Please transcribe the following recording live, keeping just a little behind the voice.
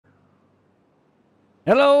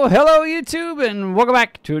Hello YouTube, and welcome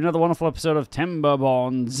back to another wonderful episode of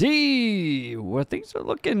Timberborn Z, where things are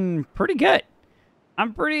looking pretty good.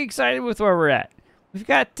 I'm pretty excited with where we're at. We've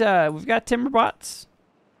got Timberbots.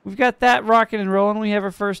 We've got that rocking and rolling. We have our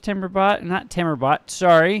first Iron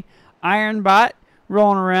Bot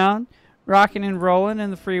rolling around, rocking and rolling in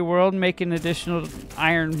the free world, making additional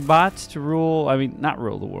iron bots to rule. I mean, not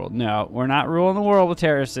rule the world. No, we're not ruling the world with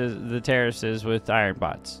terraces with iron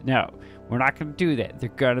bots. No. We're not going to do that. They're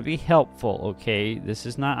going to be helpful, okay? This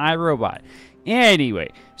is not iRobot.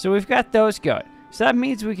 Anyway, so we've got those going. So that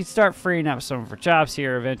means we can start freeing up some of our jobs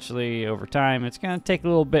here eventually over time. It's going to take a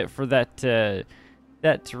little bit for that to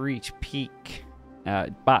reach peak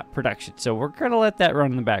bot production. So we're going to let that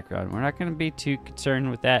run in the background. We're not going to be too concerned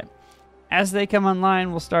with that. As they come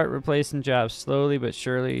online, we'll start replacing jobs slowly but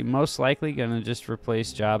surely. Most likely going to just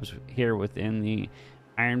replace jobs here within the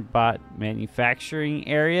Iron Bot manufacturing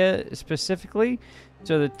area specifically,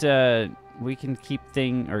 so that we can keep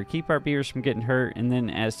our beavers from getting hurt. And then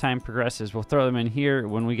as time progresses, we'll throw them in here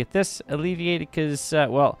when we get this alleviated, because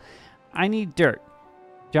well, I need dirt.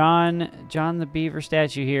 John the beaver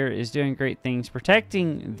statue here is doing great things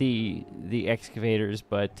protecting the excavators,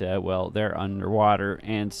 but well, they're underwater,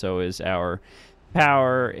 and so is our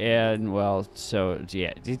power, and well, so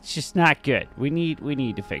yeah, it's just not good. We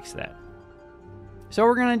need to fix that. So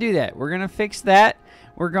we're going to do that. We're going to fix that.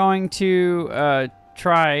 We're going to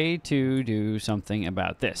try to do something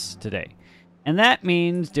about this today. And that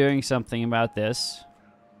means doing something about this.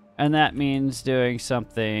 And that means doing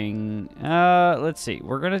something... let's see.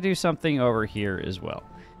 We're going to do something over here as well.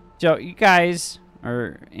 So you guys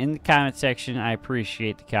are in the comment section. I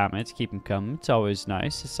appreciate the comments. Keep them coming. It's always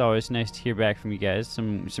nice. It's always nice to hear back from you guys.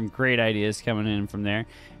 Some great ideas coming in from there.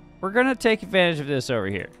 We're going to take advantage of this over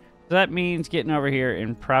here. So that means getting over here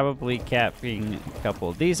and probably capping a couple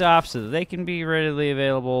of these off so that they can be readily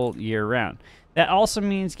available year-round. That also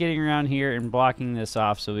means getting around here and blocking this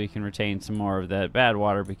off so we can retain some more of that bad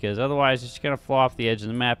water, because otherwise it's just going to flow off the edge of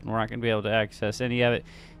the map and we're not going to be able to access any of it.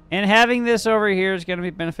 And having this over here is going to be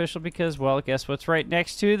beneficial because, well, guess what's right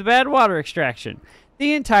next to the bad water extraction?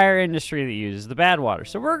 The entire industry that uses the bad water.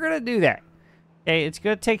 So we're going to do that. Okay, it's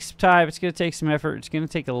going to take some time, it's going to take some effort, it's going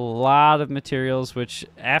to take a lot of materials, which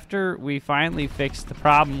after we finally fixed the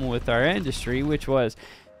problem with our industry, which was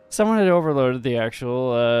someone had overloaded the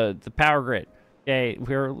actual the power grid. Okay,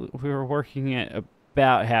 we were working at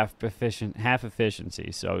about half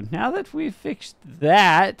efficiency. So now that we've fixed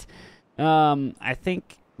that, I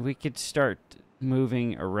think we could start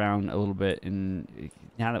moving around a little bit, and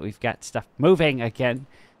now that we've got stuff moving again,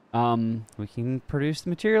 we can produce the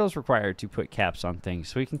materials required to put caps on things.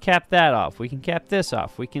 So we can cap that off. We can cap this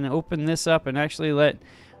off. We can open this up and actually let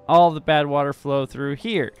all the bad water flow through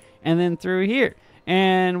here and then through here.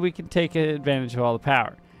 And we can take advantage of all the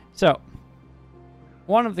power. So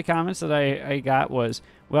one of the comments that I got was,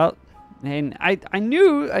 well, and I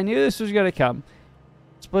knew this was going to come.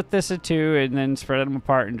 Split this in two and then spread them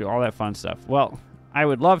apart and do all that fun stuff. Well, I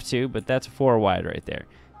would love to, but that's 4 wide right there.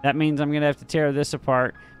 That means I'm going to have to tear this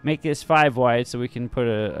apart, make this 5 wide so we can put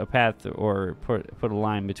a path or put a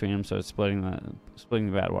line between them so it's splitting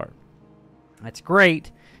the bad water. That's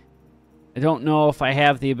great. I don't know if I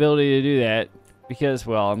have the ability to do that because,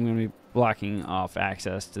 well, I'm going to be blocking off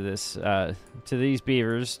access to this to these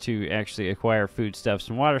beavers to actually acquire foodstuffs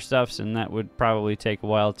and waterstuffs, and that would probably take a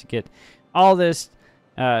while to get all this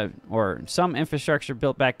or some infrastructure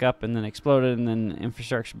built back up and then exploded, and then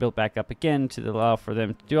infrastructure built back up again to allow for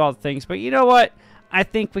them to do all the things. But you know what? I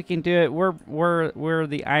think we can do it. We're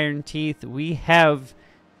the Iron Teeth. We have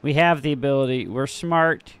the ability. We're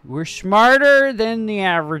smart. We're smarter than the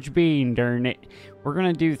average bean, darn it. We're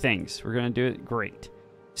gonna do things. We're gonna do it great.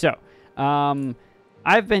 So,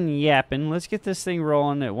 I've been yapping. Let's get this thing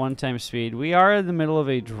rolling at 1x speed. We are in the middle of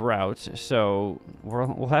a drought, so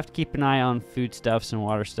we'll have to keep an eye on foodstuffs and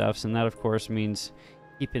waterstuffs, and that, of course, means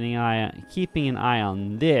keeping an eye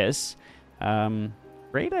on this.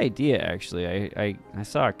 Great idea, actually. I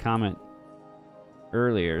saw a comment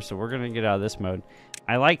earlier, so we're gonna get out of this mode.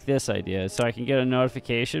 I like this idea, so I can get a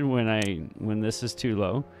notification when this is too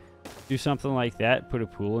low. Do something like that. Put a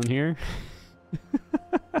pool in here.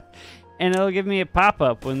 And it'll give me a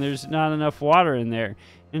pop-up when there's not enough water in there.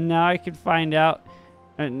 And now I can find out.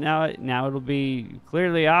 Now it'll be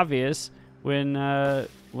clearly obvious when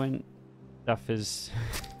stuff is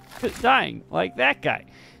dying, like that guy.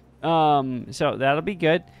 So that'll be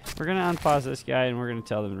good. We're gonna unpause this guy and we're gonna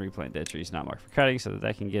tell them to replant dead trees not marked for cutting so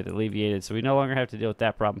that can get alleviated. So we no longer have to deal with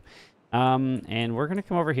that problem. And we're gonna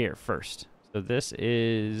come over here first. So this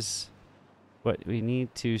is what we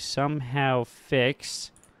need to somehow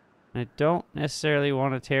fix. I don't necessarily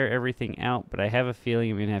want to tear everything out, but I have a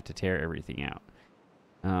feeling I'm going to have to tear everything out.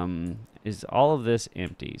 Is all of this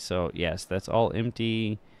empty? So, yes, that's all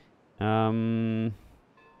empty. Yeah,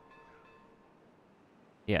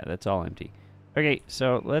 that's all empty. Okay,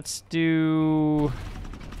 so let's do...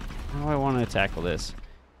 How do I want to tackle this?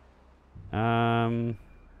 I mean,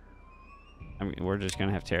 we're just going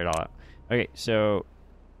to have to tear it all out. Okay, so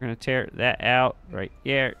we're going to tear that out right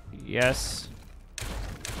here. Yes.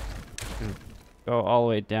 Go all the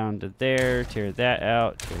way down to there. Tear that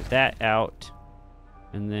out. Tear that out.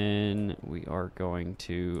 And then we are going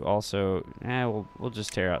to also... we'll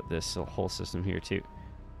just tear out this whole system here too.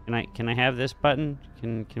 Can I have this button?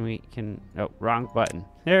 Oh, wrong button.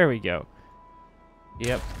 There we go.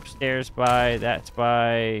 Yep, stairs by, that's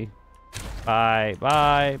by,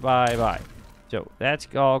 bye. So that's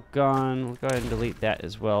all gone. We'll go ahead and delete that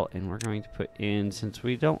as well. And we're going to put in, since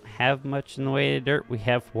we don't have much in the way of dirt, we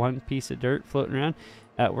have one piece of dirt floating around.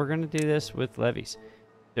 We're going to do this with levees.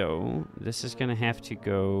 So this is going to have to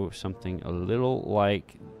go something a little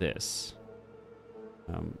like this.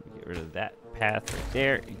 Get rid of that path right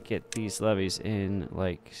there and get these levees in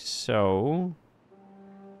like so.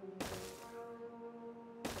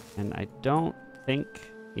 And I don't think,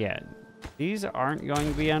 yeah, these aren't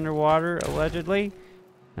going to be underwater, allegedly.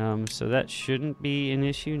 So that shouldn't be an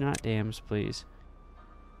issue. Not dams, please.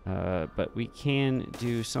 But we can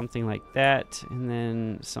do something like that, and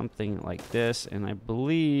then something like this. And I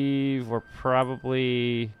believe we're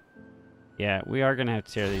probably... Yeah, we are going to have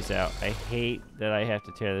to tear these out. I hate that I have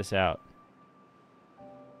to tear this out.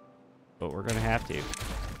 But we're going to have to.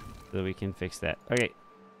 So that we can fix that. Okay,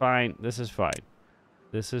 fine. This is fine.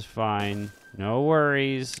 This is fine. No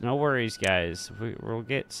worries. No worries, guys. We'll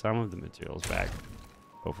get some of the materials back.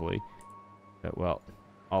 Hopefully. But, well,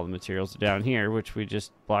 all the materials are down here, which we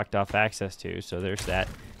just blocked off access to. So there's that.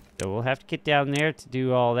 So we'll have to get down there to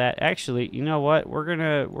do all that. Actually, you know what? We're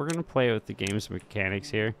gonna play with the game's mechanics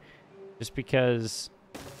here. Just because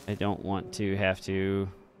I don't want to have to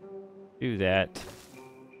do that.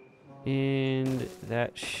 And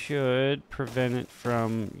that should prevent it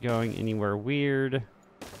from going anywhere weird.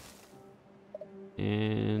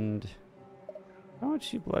 And how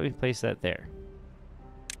much you let me place that there?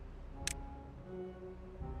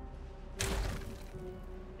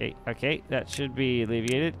 Okay, that should be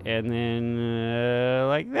alleviated. And then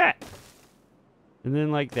like that. And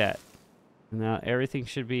then like that. Now everything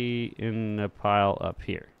should be in a pile up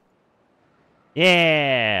here.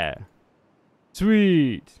 Yeah!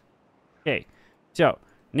 Sweet! Okay, so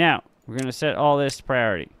now we're going to set all this to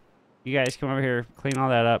priority. You guys come over here, clean all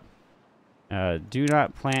that up. Do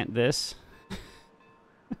not plant this.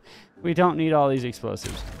 We don't need all these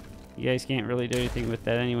explosives. You guys can't really do anything with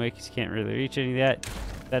that anyway because you can't really reach any of that.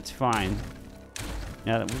 That's fine.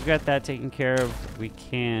 Now that we've got that taken care of, we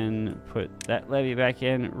can put that levee back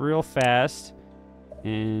in real fast.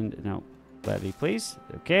 And no, levee please.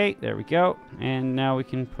 Okay, there we go. And now we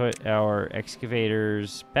can put our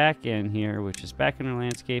excavators back in here, which is back in our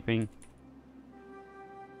landscaping.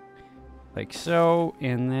 Like so.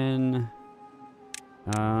 And then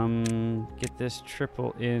get this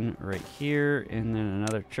triple in right here. And then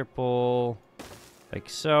another triple like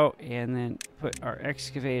so. And then put our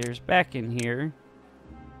excavators back in here.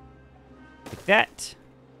 Like that.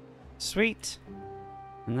 Sweet.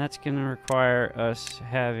 And that's going to require us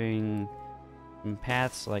having some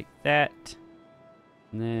paths like that.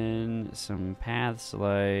 And then some paths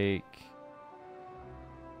like...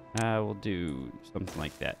 we'll do something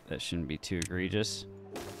like that. That shouldn't be too egregious.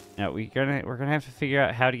 Now we're gonna have to figure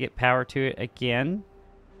out how to get power to it again.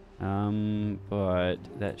 But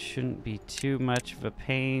that shouldn't be too much of a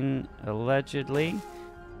pain, allegedly.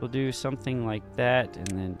 We'll do something like that and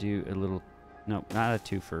then do a little... Nope, not a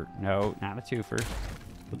twofer. No, not a twofer.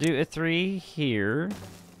 We'll do a 3 here,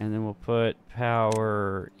 and then we'll put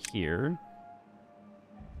power here.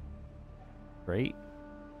 Right?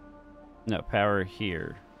 No, power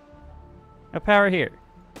here. No, power here.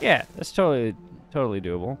 Yeah, that's totally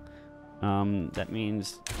doable. That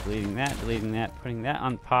means deleting that, putting that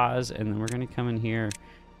on pause, and then we're going to come in here.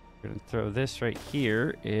 We're going to throw this right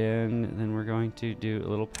here, and then we're going to do a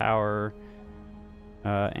little power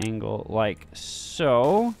angle like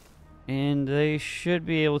so. And they should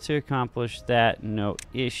be able to accomplish that, no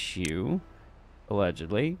issue,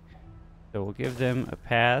 allegedly. So we'll give them a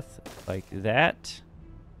path like that.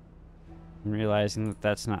 I'm realizing that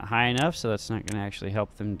that's not high enough, so that's not going to actually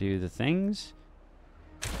help them do the things.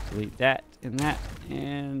 Delete that and that,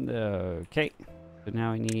 and okay. So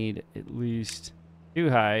now we need at least 2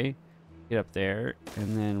 high. Get up there,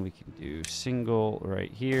 and then we can do single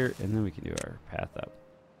right here, and then we can do our path up.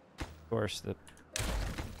 course, the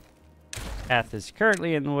path is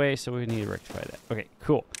currently in the way, so we need to rectify that. Okay,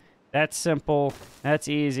 cool. That's simple. That's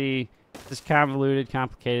easy. It's convoluted,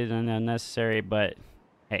 complicated, and unnecessary, but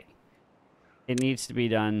hey, it needs to be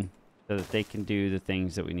done so that they can do the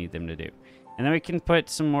things that we need them to do. And then we can put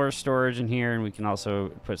some more storage in here, and we can also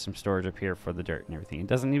put some storage up here for the dirt and everything. It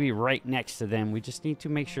doesn't need to be right next to them. We just need to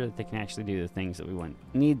make sure that they can actually do the things that we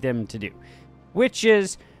need them to do, which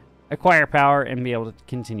is acquire power and be able to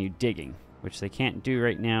continue digging, which they can't do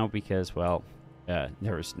right now because, well,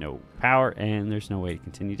 there is no power, and there's no way to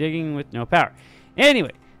continue digging with no power.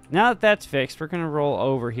 Anyway, now that that's fixed, we're going to roll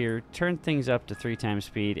over here, turn things up to 3 times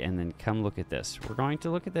speed, and then come look at this. We're going to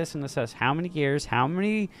look at this and assess how many gears, how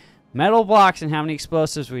many metal blocks, and how many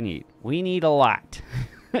explosives we need. We need a lot.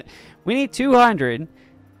 We need 200.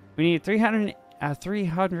 We need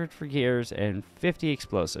 300 for gears and 50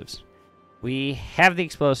 explosives. We have the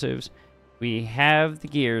explosives. We have the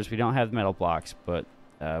gears. We don't have the metal blocks, but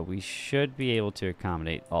we should be able to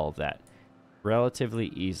accommodate all of that relatively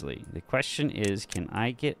easily. The question is, can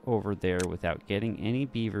I get over there without getting any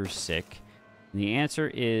beavers sick? And the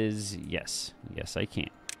answer is yes. Yes, I can.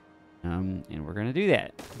 And we're going to do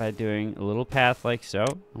that by doing a little path like so.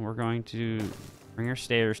 And we're going to bring our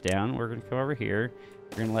stairs down. We're going to come over here.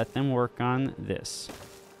 We're going to let them work on this.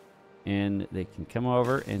 And they can come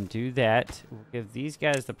over and do that. We'll give these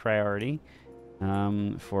guys the priority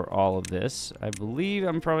for all of this. I believe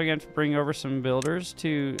I'm probably going to bring over some builders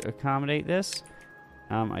to accommodate this.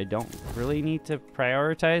 I don't really need to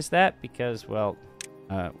prioritize that because, well,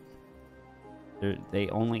 they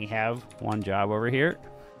only have one job over here,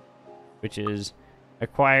 which is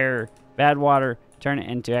acquire bad water, turn it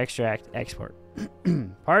into extract, export.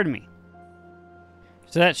 Pardon me.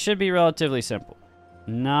 So that should be relatively simple.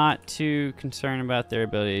 Not too concerned about their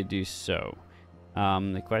ability to do so.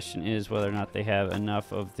 The question is whether or not they have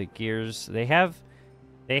enough of the gears. They have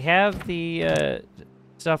the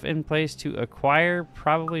stuff in place to acquire,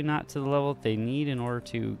 probably not to the level that they need in order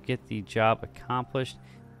to get the job accomplished.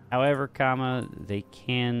 However, they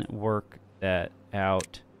can work that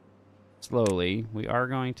out slowly. We are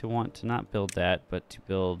going to want to not build that, but to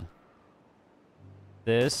build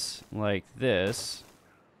this like this.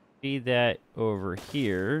 Feed that over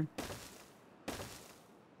here.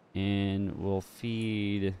 And we'll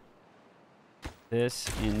feed this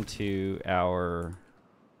into our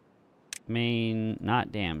main,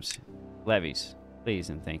 not dams, levees, please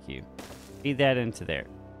and thank you. Feed that into there.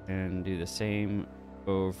 And do the same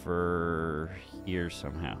over here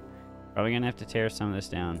somehow. Probably gonna have to tear some of this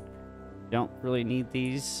down. Don't really need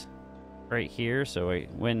these right here, so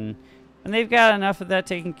when they've got enough of that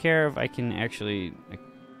taken care of, I can actually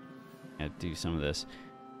do some of this.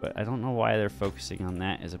 But I don't know why they're focusing on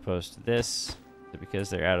that as opposed to this. Is it because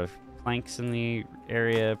they're out of planks in the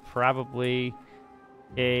area? Probably.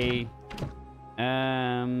 Okay.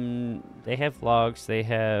 They have logs. They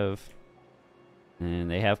have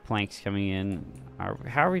planks coming in.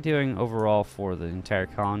 How are we doing overall for the entire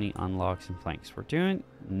colony on logs and planks? We're doing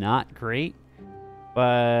not great,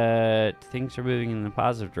 but things are moving in the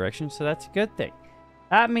positive direction, so that's a good thing.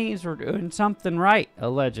 That means we're doing something right,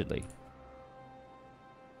 allegedly.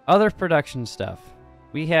 Other production stuff.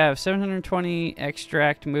 We have 720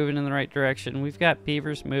 extract moving in the right direction. We've got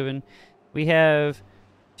beavers moving. We have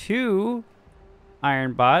 2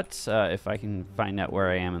 iron bots, if I can find out where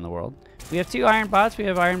I am in the world. We have 2 iron bots. We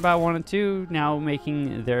have iron bot 1 and 2 now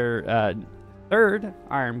making their 3rd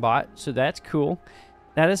iron bot, so that's cool.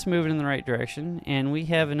 That is moving in the right direction, and we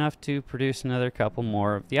have enough to produce another couple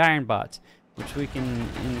more of the iron bots, which we can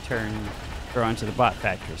in turn throw into the bot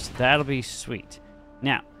factory. So that'll be sweet.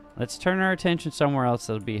 Now, let's turn our attention somewhere else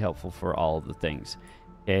that'll be helpful for all of the things.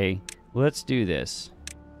 Okay, let's do this.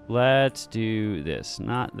 Let's do this.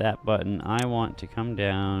 Not that button. I want to come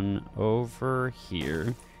down over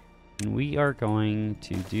here. And we are going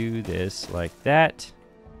to do this like that.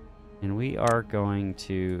 And we are going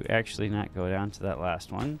to actually not go down to that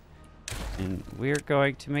last one. And we're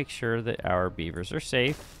going to make sure that our beavers are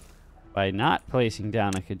safe by not placing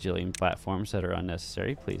down a cajillion platforms that are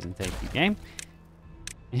unnecessary. Please and thank you, game.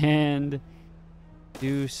 And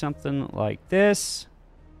do something like this.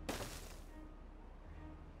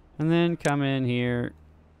 And then come in here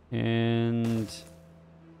and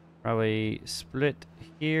probably split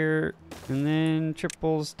here and then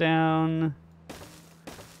triples down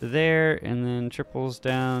to there and then triples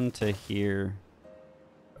down to here.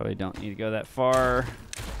 Probably don't need to go that far.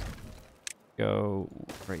 Go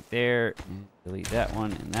right there and delete that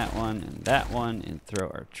one and that one and that one and throw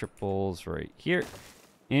our triples right here.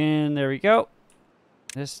 And there we go.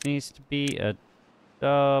 This needs to be a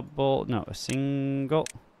double, no, a single.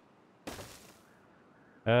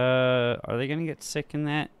 Are they gonna get sick in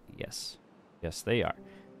that? Yes. Yes, they are.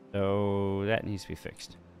 So that needs to be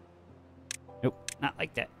fixed. Nope, not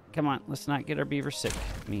like that. Come on, let's not get our beaver sick.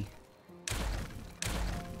 Me.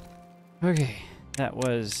 Okay, that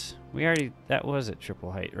was at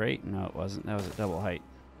triple height, right? No, it wasn't. That was at double height.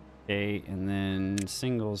 Okay, and then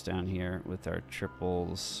singles down here with our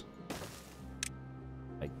triples.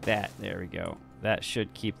 Like that. There we go. That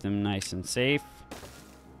should keep them nice and safe.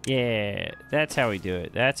 Yeah, that's how we do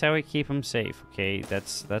it. That's how we keep them safe. Okay,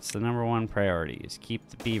 that's the #1 priority, is keep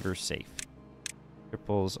the beavers safe.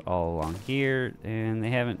 Triples all along here, and they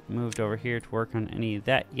haven't moved over here to work on any of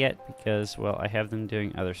that yet because, well, I have them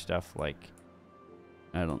doing other stuff like,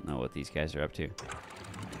 I don't know what these guys are up to.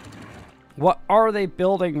 What are they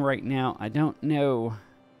building right now? I don't know.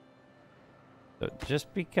 So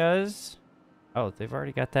just because, oh, they've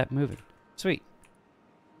already got that moving. Sweet.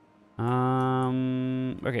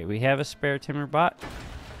 Okay, we have a spare timber bot.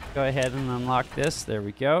 Go ahead and unlock this. There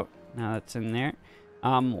we go. Now that's in there.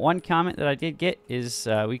 One comment that I did get is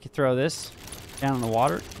we could throw this down in the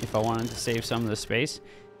water if I wanted to save some of the space.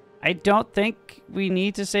 I don't think we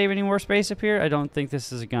need to save any more space up here. I don't think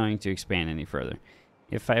this is going to expand any further.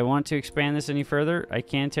 If I want to expand this any further, I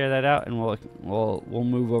can tear that out and we'll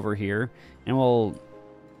move over here and we'll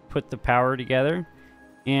put the power together.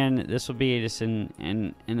 And this will be just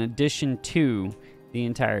in addition to the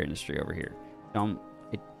entire industry over here. I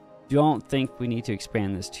don't think we need to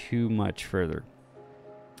expand this too much further.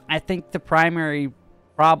 I think the primary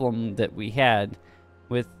problem that we had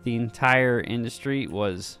with the entire industry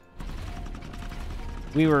was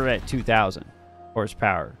we were at 2,000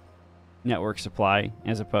 horsepower network supply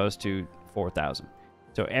as opposed to 4,000.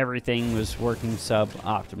 So everything was working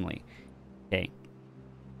sub-optimally. Okay.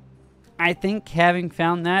 I think having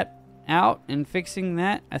found that out and fixing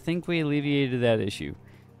that, I think we alleviated that issue.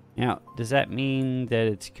 Now, does that mean that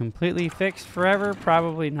it's completely fixed forever?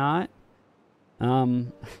 Probably not.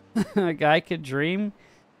 A guy could dream,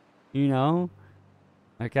 you know.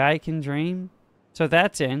 A guy can dream. So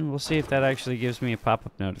that's in. We'll see if that actually gives me a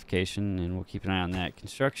pop-up notification, and we'll keep an eye on that.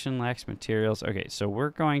 Construction lacks materials. Okay, so we're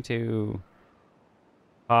going to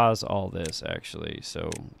pause all this, actually.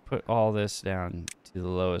 So put all this down to the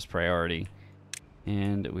lowest priority.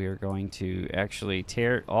 And we are going to actually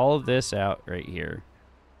tear all of this out right here.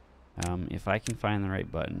 If I can find the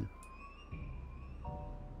right button.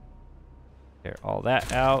 Tear all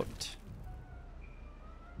that out.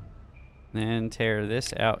 Then tear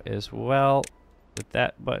this out as well with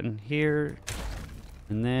that button here.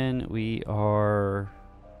 And then we are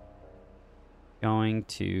going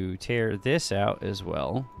to tear this out as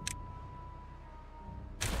well.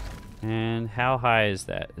 And how high is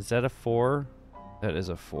that? Is that a 4? That is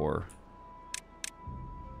a 4.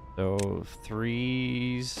 So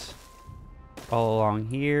 3s all along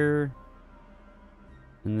here.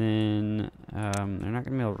 And then they're not going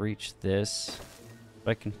to be able to reach this.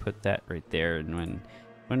 But I can put that right there. And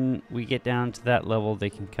when we get down to that level,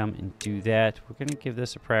 they can come and do that. We're going to give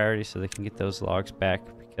this a priority so they can get those logs back.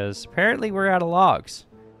 Because apparently we're out of logs.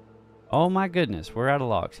 Oh my goodness, we're out of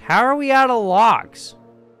logs. How are we out of logs?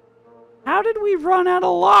 How did we run out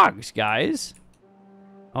of logs, guys?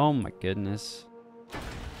 Oh my goodness.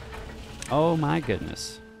 Oh my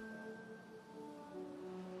goodness.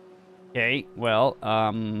 Okay, well,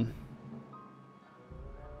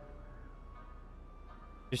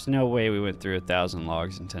 there's no way we went through 1,000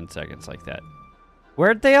 logs in 10 seconds like that.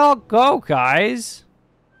 Where'd they all go, guys?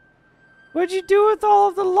 What'd you do with all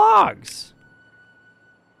of the logs?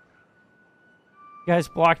 You guys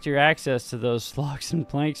blocked your access to those logs and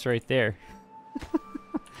planks right there.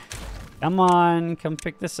 Come on, come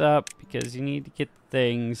pick this up because you need to get the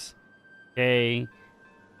things. Okay.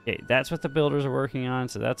 Okay, that's what the builders are working on,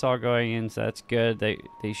 so that's all going in, so that's good.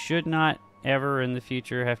 They should not ever in the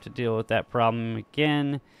future have to deal with that problem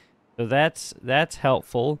again. So that's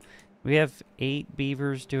helpful. We have 8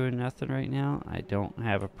 beavers doing nothing right now. I don't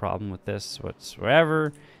have a problem with this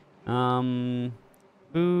whatsoever. Food,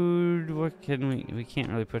 what can we can't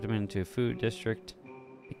really put them into a food district.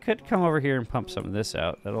 We could come over here and pump some of this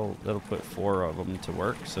out. That'll put 4 of them to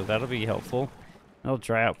work, so that'll be helpful. It'll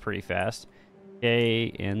dry out pretty fast.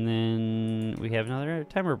 Okay, and then we have another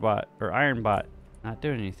timber bot or iron bot not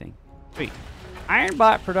doing anything. Sweet. Iron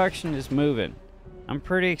bot production is moving. I'm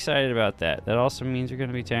pretty excited about that. That also means we're going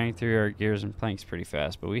to be tearing through our gears and planks pretty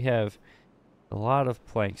fast, but we have a lot of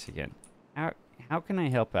planks again. How can I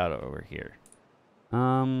help out over here?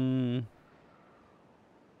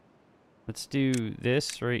 Let's do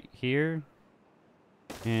this right here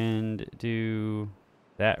and do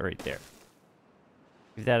that right there.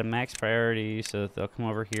 Give that a max priority so that they'll come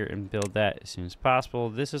over here and build that as soon as possible.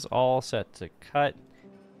 This is all set to cut,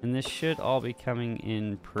 and this should all be coming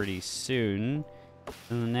in pretty soon.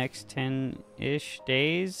 In the next 10-ish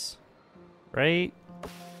days, right?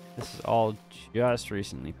 This is all just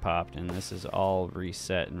recently popped, and this is all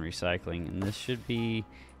reset and recycling, and this should be,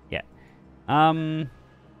 yeah.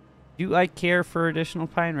 Do I care for additional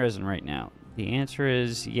pine resin right now? The answer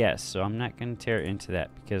is yes, so I'm not going to tear into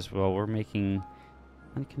that because, well, we're making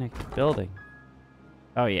unconnected building.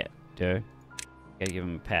 Oh, yeah, duh. Gotta give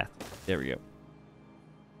him a path. There we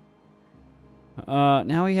go.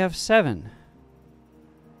 Now we have 7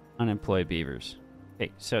 unemployed beavers.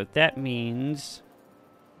 Okay, so that means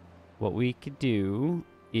what we could do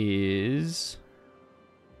is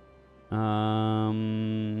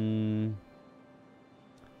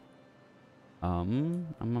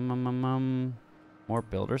more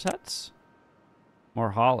builders huts,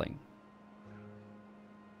 more hauling.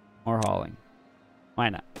 More hauling. Why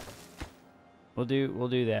not? We'll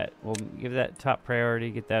do that. We'll give that top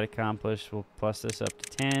priority, get that accomplished. We'll plus this up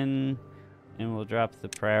to 10, and we'll drop the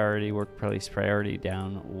priority, workplace priority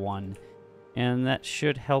down 1. And that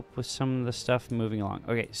should help with some of the stuff moving along.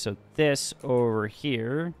 Okay, so this over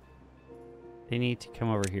here, they need to come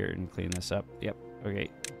over here and clean this up. Yep, okay.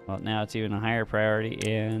 Well, now it's even a higher priority,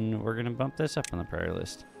 and we're gonna bump this up on the priority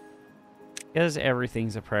list. Because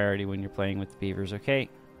everything's a priority when you're playing with the beavers, okay?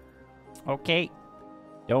 Okay,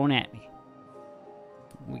 don't at me.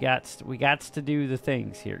 We got to do the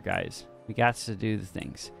things here, guys. We got to do the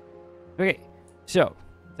things. Okay, so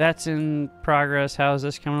that's in progress. How's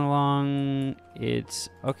this coming along? It's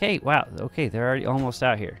okay. Wow. Okay, they're already almost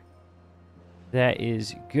out here. That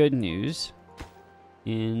is good news,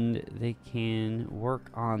 and they can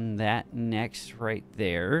work on that next right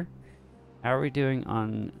there. How are we doing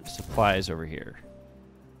on supplies over here?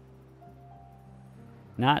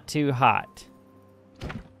 Not too hot,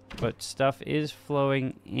 but stuff is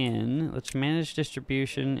flowing in. Let's manage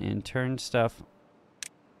distribution and turn stuff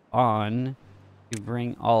on to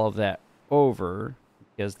bring all of that over,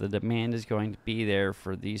 because the demand is going to be there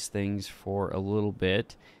for these things for a little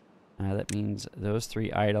bit. That means those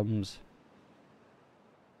 3 items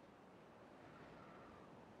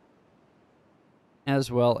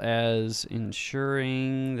as well as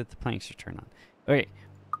ensuring that the planks are turned on. Okay,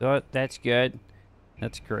 so that's good.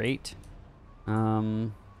 That's great.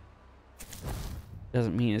 Doesn't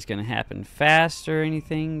mean it's going to happen fast or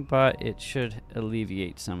anything, but it should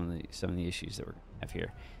alleviate some of the issues that we're going to have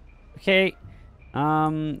here. Okay.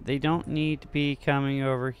 They don't need to be coming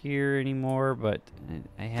over here anymore, but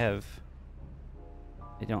I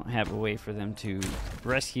don't have a way for them to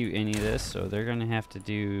rescue any of this, so they're going to have to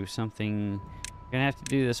do something. They're going to have to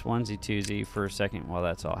do this onesie twosie for a second while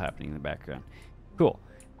that's all happening in the background. Cool.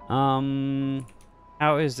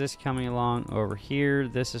 How is this coming along over here?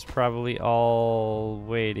 This is probably all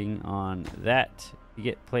waiting on that to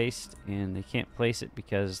get placed, and they can't place it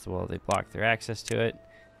because, well, they blocked their access to it,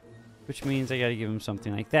 which means I gotta give them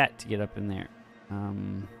something like that to get up in there.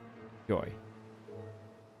 Joy.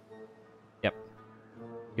 Yep.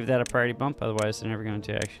 Give that a priority bump, otherwise they're never going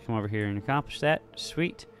to actually come over here and accomplish that.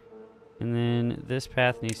 Sweet. And then this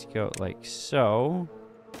path needs to go like so,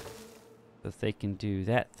 that they can do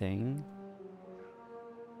that thing.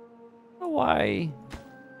 Why?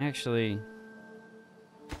 Actually,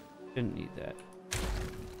 didn't need that.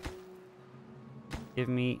 Give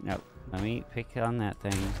me, no, let me pick on that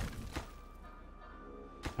thing.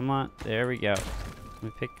 Come on, there we go. Let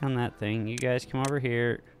me pick on that thing. You guys come over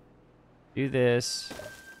here. Do this.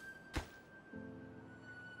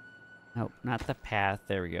 Nope, not the path.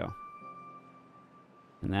 There we go.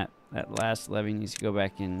 And that last levee needs to go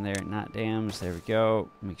back in there. Not dams. There we go.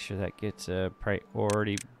 Make sure that gets a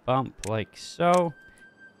priority bump like so.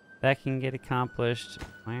 That can get accomplished.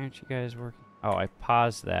 Why aren't you guys working? Oh, I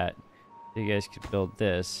paused that so you guys could build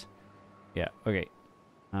this. Yeah, okay.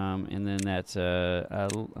 And then that's a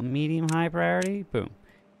medium-high priority. Boom.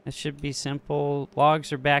 That should be simple.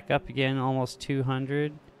 Logs are back up again, almost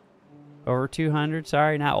 200. Over 200,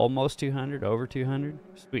 sorry, not almost 200, over 200.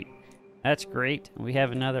 Sweet. That's great. We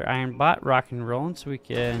have another iron bot rock and rolling, so we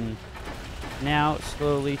can now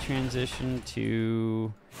slowly transition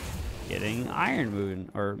to getting iron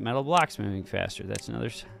moving, or metal blocks moving faster. That's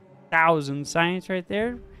another 1,000 science right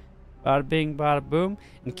there. Bada bing, bada boom.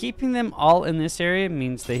 And keeping them all in this area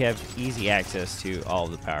means they have easy access to all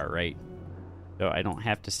the power, right? So I don't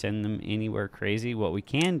have to send them anywhere crazy. What we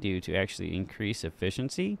can do to actually increase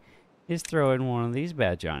efficiency is throw in one of these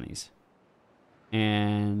bad Johnnies.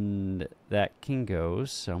 And that can go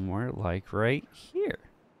somewhere like right here.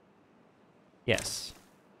 Yes.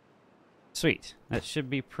 Sweet. That should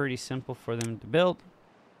be pretty simple for them to build.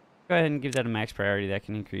 Go ahead and give that a max priority. That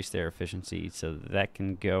can increase their efficiency, so that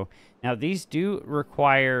can go. Now these do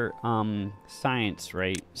require science,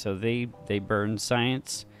 right? So they burn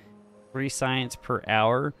science, 3 science per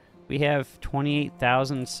hour. We have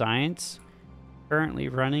 28,000 science currently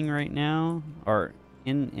running right now, or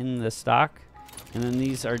in the stock, and then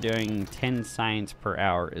these are doing 10 science per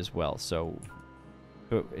hour as well. So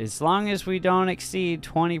as long as we don't exceed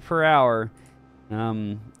 20 per hour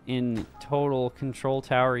in total control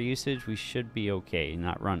tower usage, we should be okay,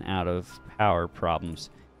 not run out of power problems.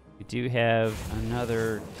 We do have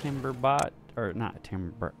another timber bot, or not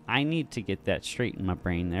timber. I need to get that straight in my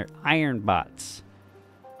brain there. Iron bots.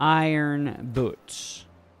 Iron boots.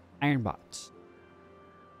 Iron bots.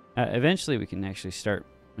 Eventually we can actually start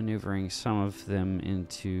maneuvering some of them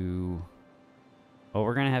into... Well,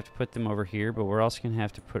 we're going to have to put them over here, but we're also going to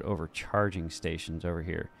have to put over charging stations over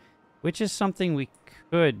here, which is something we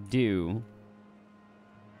could do.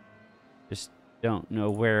 Just don't know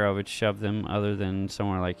where I would shove them other than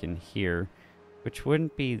somewhere like in here, which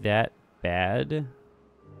wouldn't be that bad.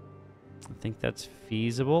 I think that's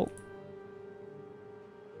feasible.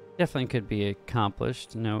 Definitely could be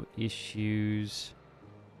accomplished. No issues.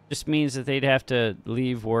 Just means that they'd have to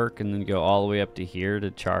leave work and then go all the way up to here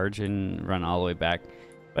to charge and run all the way back.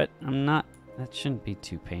 But that shouldn't be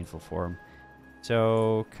too painful for them.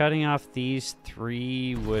 So cutting off these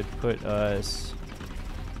 3 would put us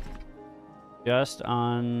just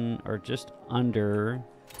on, or just under.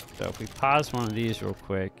 So if we pause one of these real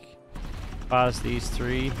quick, pause these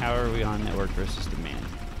 3, how are we on network versus demand?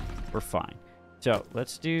 We're fine. So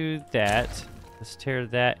let's do that. Let's tear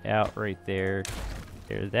that out right there.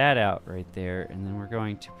 Tear that out right there, and then we're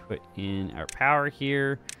going to put in our power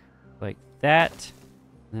here like that.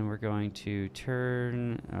 And then we're going to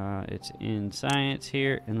turn it's in science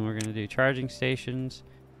here, and then we're going to do charging stations.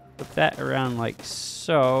 Put that around like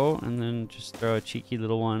so, and then just throw a cheeky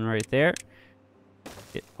little one right there.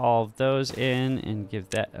 Get all of those in and give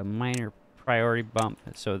that a minor priority bump.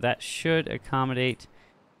 So that should accommodate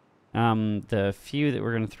the few that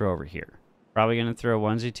we're going to throw over here. Probably going to throw a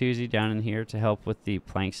onesie-twosie down in here to help with the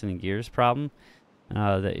planks and the gears problem.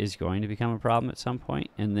 That is going to become a problem at some point.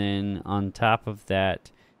 And then on top of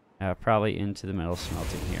that, probably into the metal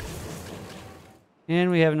smelting here.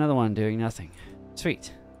 And we have another one doing nothing.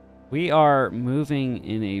 Sweet. We are moving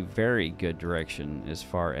in a very good direction as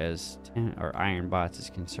far as our iron bots is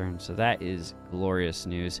concerned. So that is glorious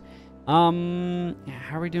news. How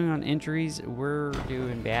are we doing on injuries? We're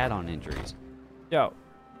doing bad on injuries. So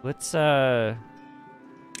let's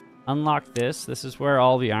unlock this. This is where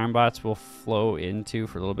all the iron bots will flow into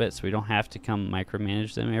for a little bit, so we don't have to come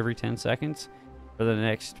micromanage them every 10 seconds for the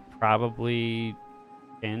next probably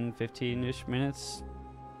 10, 15-ish minutes.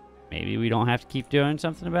 Maybe we don't have to keep doing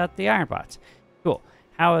something about the iron bots. Cool.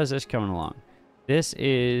 How is this coming along? This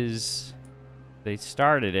is... They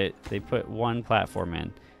started it. They put 1 platform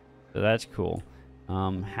in. So that's cool.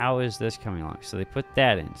 How is this coming along? So they put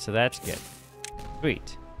that in. So that's good.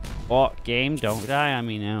 Sweet. Oh, game, don't die on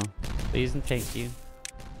me now. Please and thank you.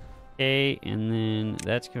 Okay, and then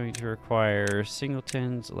that's going to require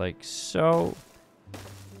singletons like so.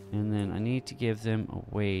 And then I need to give them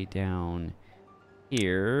a way down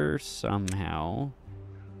here somehow.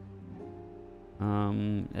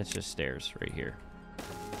 That's just stairs right here.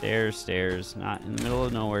 Stairs, stairs, not in the middle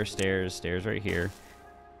of nowhere, stairs, stairs right here.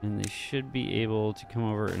 And they should be able to come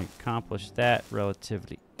over and accomplish that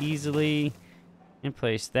relatively easily and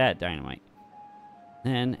place that dynamite.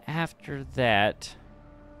 Then after that,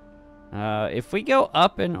 if we go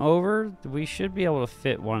up and over, we should be able to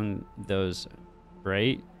fit one of those,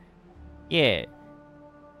 right? Yeah.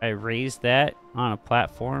 I raise that on a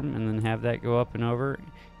platform and then have that go up and over.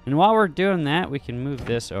 And while we're doing that, we can move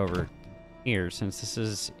this over here, since this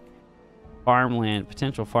is farmland,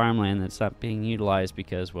 potential farmland that's not being utilized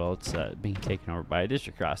because, well, it's being taken over by a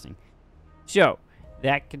district crossing. So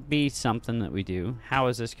that could be something that we do. How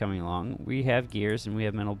is this coming along? We have gears and we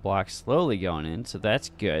have metal blocks slowly going in, so that's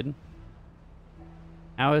good.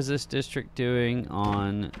 How is this district doing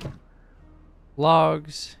on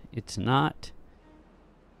logs? It's not,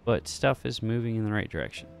 but stuff is moving in the right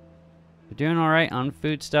direction. They're doing all right on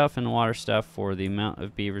food stuff and water stuff for the amount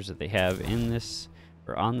of beavers that they have in this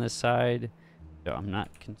or on this side. So I'm not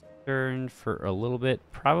concerned for a little bit.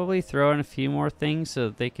 Probably throw in a few more things so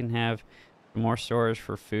that they can have more storage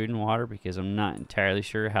for food and water, because I'm not entirely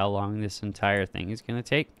sure how long this entire thing is going to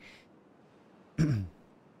take.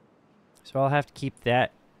 So I'll have to keep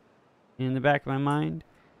that in the back of my mind.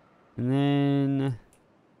 And then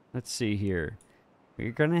let's see here.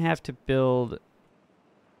 We're going to have to build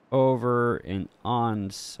over and on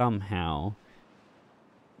somehow.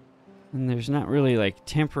 And there's not really like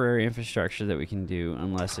temporary infrastructure that we can do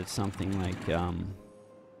unless it's something like,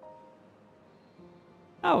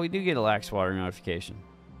 oh, we do get a lax water notification.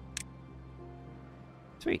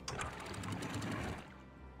 Sweet.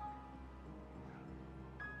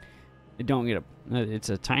 You don't get it's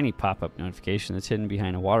a tiny pop-up notification that's hidden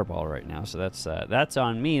behind a water ball right now. So that's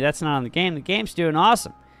on me. That's not on the game. The game's doing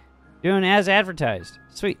awesome. Doing as advertised.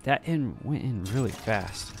 Sweet. That went in really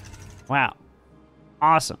fast. Wow.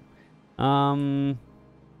 Awesome. Power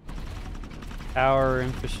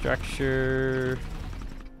infrastructure.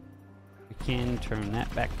 We can turn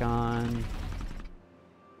that back on.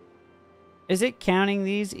 Is it counting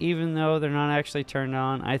these even though they're not actually turned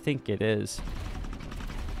on? I think it is.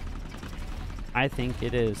 I think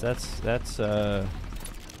it is. That's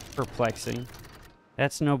perplexing.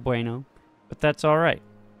 That's no bueno, but that's all right.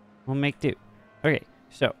 We'll make do. Okay,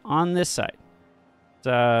 so on this side,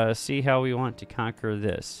 let's see how we want to conquer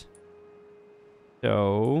this.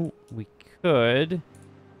 So we could,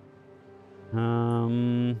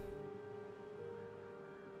 I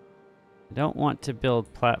don't want to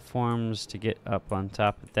build platforms to get up on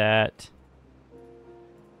top of that.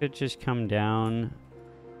 Could just come down.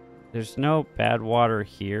 There's no bad water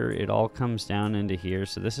here. It all comes down into here.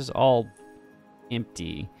 So this is all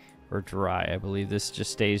empty or dry. I believe this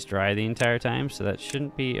just stays dry the entire time. So that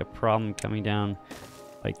shouldn't be a problem coming down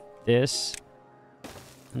like this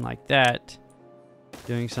and like that.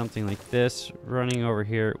 Doing something like this, running over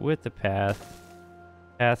here with the path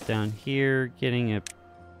down here, getting a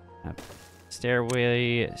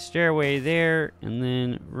stairway there, and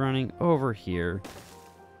then running over here.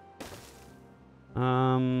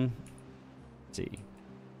 Let's see.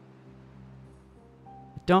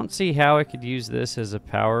 I don't see how I could use this as a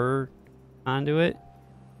power conduit,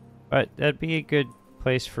 but that'd be a good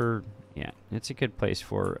place for, yeah, it's a good place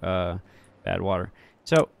for bad water.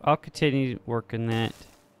 So I'll continue working that.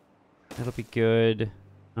 That'll be good.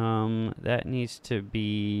 That needs to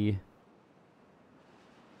be,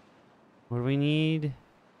 what do we need?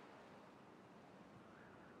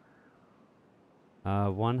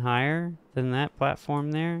 One higher than that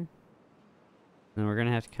platform there. And we're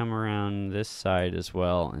gonna have to come around this side as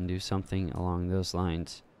well and do something along those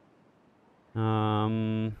lines.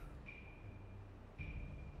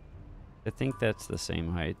 I think that's the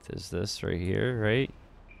same height as this right here, right?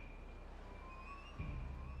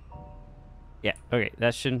 Yeah, okay,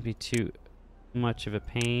 that shouldn't be too much of a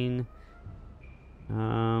pain.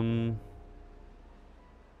 Like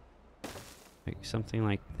something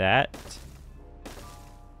like that.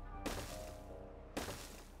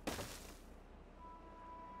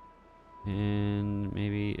 And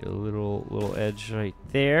maybe a little edge right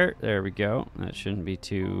there. There we go. That shouldn't be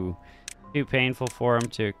too painful for them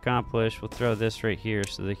to accomplish. We'll throw this right here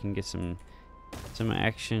so they can get some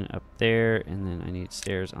action up there, and then I need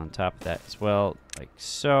stairs on top of that as well, like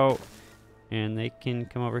so. And they can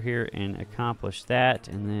come over here and accomplish that,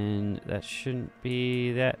 and then that shouldn't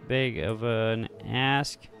be that big of an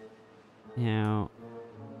ask. Now,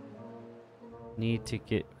 need to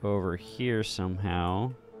get over here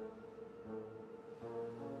somehow.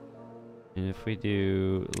 And if we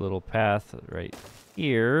do a little path right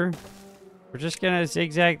here, we're just gonna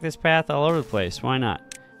zigzag this path all over the place. Why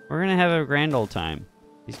not? We're gonna have a grand old time.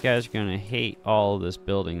 These guys are gonna hate all of this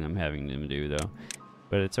building I'm having them do though.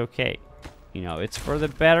 But it's okay. You know, it's for the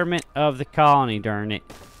betterment of the colony, darn it.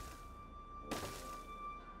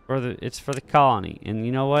 It's for the colony. And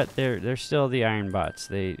you know what? They're still the iron bots.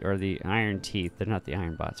 They are the iron teeth. They're not the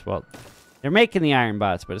iron bots. Well, they're making the iron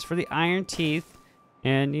bots, but it's for the iron teeth.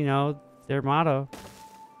 And you know, their motto,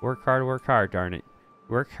 work hard, darn it.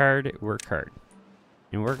 Work hard, work hard.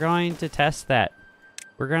 And we're going to test that.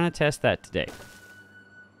 We're going to test that today.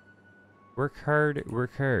 Work hard,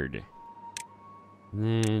 work hard.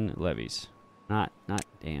 And then levies. Not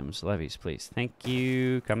dams, levies, please. Thank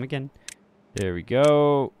you. Come again. There we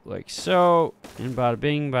go. Like so. And bada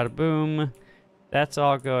bing, bada boom. That's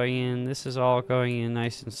all going in. This is all going in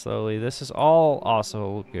nice and slowly. This is all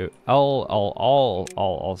also all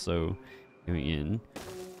also going in.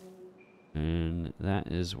 And that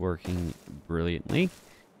is working brilliantly.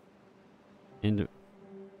 And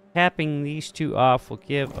capping these two off will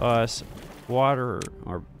give us water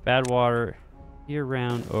or bad water year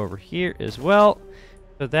round over here as well.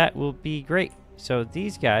 So that will be great. So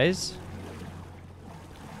these guys,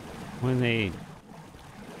 when they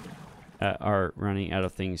are running out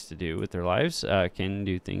of things to do with their lives, can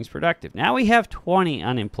do things productive. Now we have 20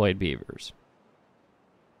 unemployed beavers.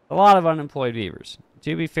 A lot of unemployed beavers.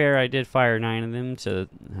 To be fair, I did fire 9 of them so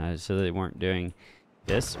they weren't doing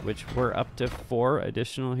this, which we're up to 4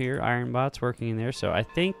 additional here, iron bots working in there. So I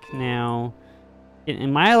think now,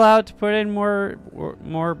 am I allowed to put in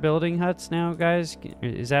more building huts now, guys?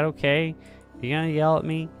 Is that okay? Are you gonna yell at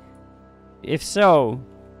me? If so,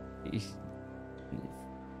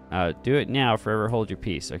 do it now. Forever hold your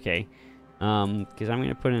peace, okay? Because I'm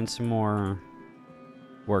gonna put in some more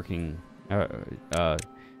working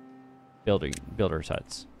builders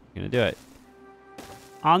huts. I'm gonna do it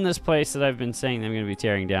on this place that I've been saying I'm gonna be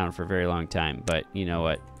tearing down for a very long time. But you know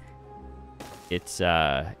what? It's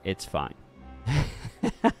fine.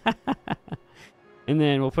 And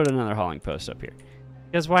then we'll put another hauling post up here.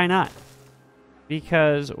 Because why not?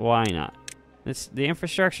 Because why not? The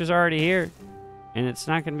infrastructure's already here, and it's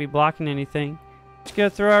not going to be blocking anything. Just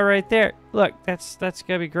gonna throw it right there. Look, that's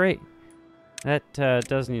gonna be great. That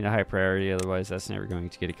does need a high priority, otherwise that's never going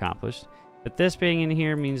to get accomplished. But this being in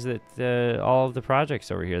here means that all of the projects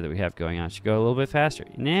over here that we have going on should go a little bit faster.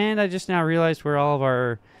 And I just now realized where all of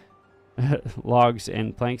our logs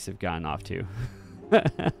and planks have gone off to.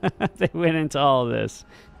 They went into all of this.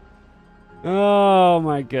 Oh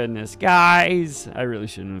my goodness. Guys, I really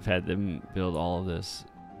shouldn't have had them build all of this.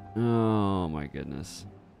 Oh my goodness.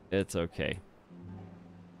 It's okay.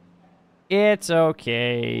 It's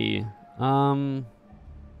okay. I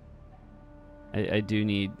do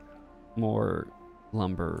need more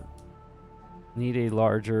lumber. Need a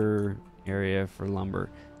larger area for lumber.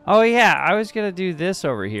 Oh yeah, I was gonna do this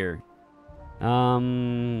over here. As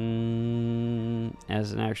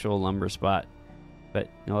an actual lumber spot. But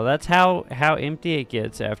well, that's how empty it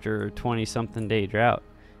gets after a 20-something day drought.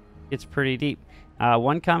 It's pretty deep.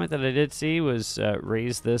 One comment that I did see was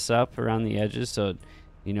raise this up around the edges, so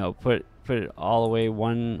you know, put it all the way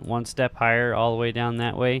one step higher, all the way down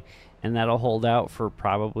that way, and that'll hold out for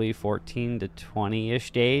probably 14 to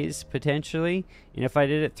 20-ish days potentially. And if I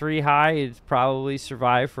did it 3 high, it'd probably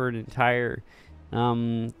survive for an entire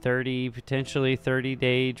 30, potentially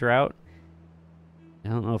 30-day drought. I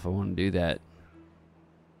don't know if I want to do that.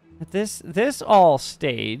 This all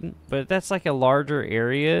stayed, but that's like a larger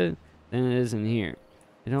area than it is in here.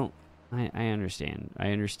 I understand.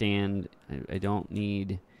 I don't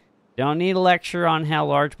need a lecture on how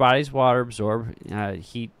large bodies of water absorb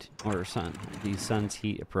heat or the sun's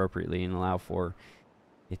heat appropriately and allow for.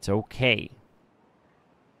 It's okay.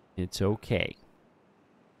 It's okay.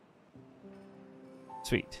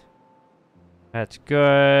 Sweet. That's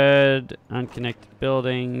good. Unconnected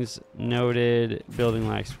buildings. Noted. Building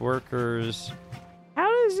lacks workers. How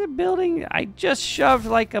does a building... I just shoved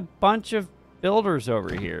like a bunch of builders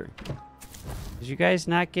over here. Did you guys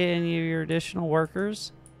not get any of your additional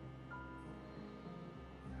workers?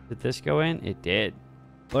 Did this go in? It did.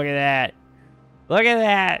 Look at that. Look at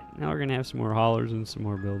that. Now we're going to have some more haulers and some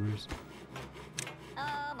more builders.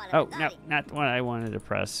 Oh, no. Not what I wanted to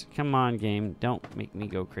press. Come on, game. Don't make me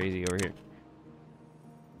go crazy over here.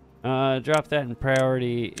 Drop that in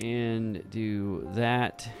priority and do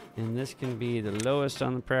that. And this can be the lowest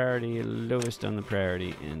on the priority,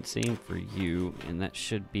 and same for you. And that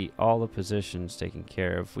should be all the positions taken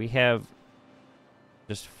care of. We have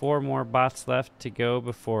just 4 more bots left to go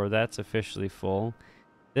before that's officially full.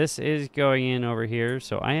 This is going in over here,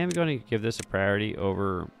 so I am going to give this a priority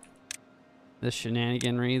over the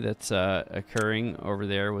shenaniganry that's occurring over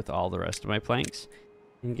there with all the rest of my planks,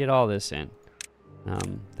 and get all this in.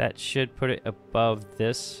 That should put it above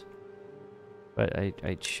this, but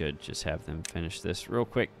I should just have them finish this real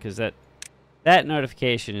quick, because that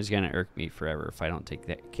notification is going to irk me forever if I don't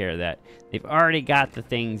take care of that. They've already got the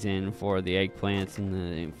things in for the eggplants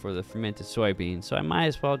and for the fermented soybeans, so I might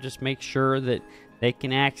as well just make sure that they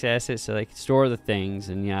can access it so they can store the things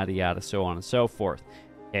and yada yada, so on and so forth.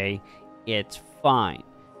 Okay, it's fine.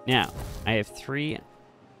 Now, I have 3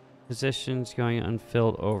 positions going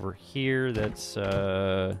unfilled over here. That's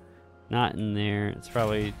not in there. It's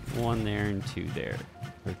probably 1 there and 2 there,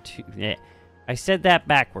 or 2. Yeah, I said that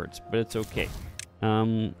backwards, but it's okay.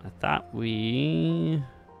 I thought we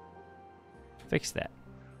fixed that.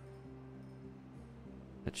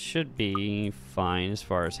 That should be fine as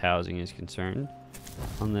far as housing is concerned.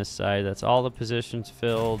 On this side, that's all the positions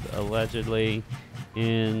filled allegedly,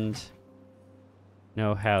 and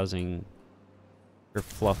no housing or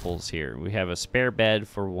fluffles here. We have a spare bed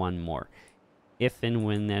for 1 more, if and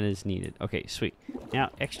when that is needed. Okay, sweet.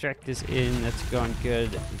 Now extract is in. That's gone good.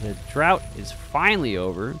 The drought is finally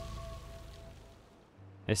over.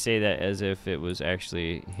 I say that as if it was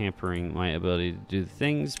actually hampering my ability to do the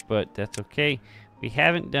things, but that's okay. We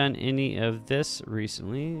haven't done any of this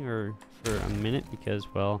recently, or for a minute, because,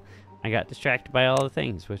 well, I got distracted by all the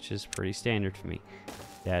things, which is pretty standard for me.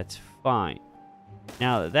 That's fine.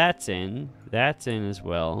 Now that that's in as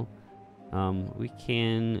well. We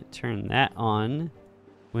can turn that on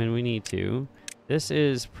when we need to. This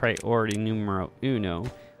is priority numero uno.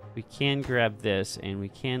 We can grab this and we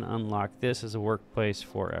can unlock this as a workplace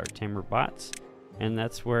for our timber bots. And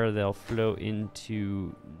that's where they'll flow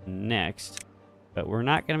into next. But we're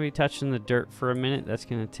not going to be touching the dirt for a minute. That's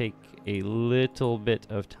going to take a little bit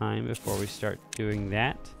of time before we start doing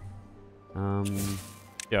that.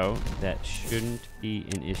 So that shouldn't be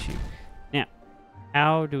an issue. Now,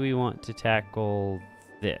 how do we want to tackle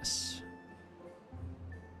this?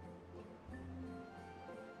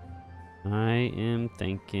 I am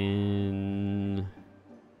thinking...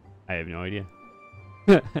 I have no idea.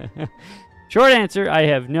 Short answer, I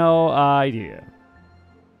have no idea.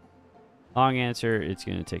 Long answer, it's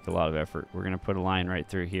going to take a lot of effort. We're going to put a line right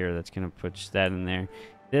through here. That's going to push that in there.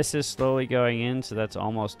 This is slowly going in, so that's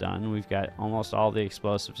almost done. We've got almost all the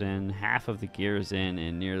explosives in, half of the gears in,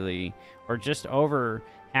 and nearly, or just over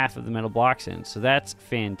half of the metal blocks in. So that's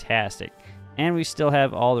fantastic. And we still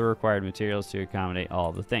have all the required materials to accommodate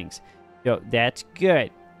all the things. So that's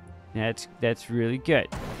good. That's really good.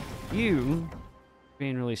 You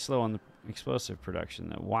being really slow on the explosive production,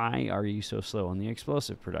 though. Why are you so slow on the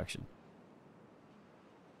explosive production?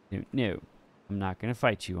 No, I'm not going to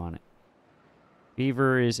fight you on it.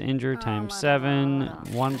 Beaver is injured times 7.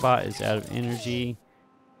 One bot is out of energy.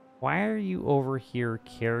 Why are you over here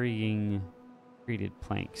carrying treated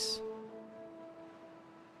planks?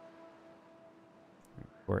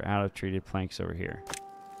 We're out of treated planks over here.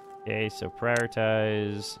 Okay, so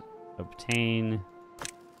prioritize, obtain,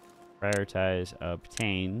 prioritize,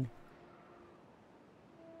 obtain.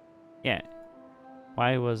 Yeah.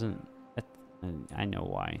 Why wasn't... I know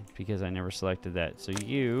why, because I never selected that. So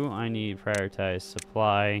you, I need prioritize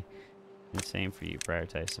supply, and same for you,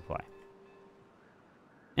 prioritize supply.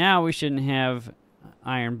 Now we shouldn't have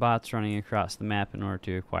iron bots running across the map in order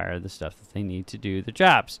to acquire the stuff that they need to do the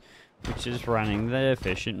jobs, which is running the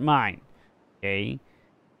efficient mine. Okay.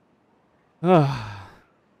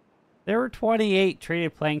 There were 28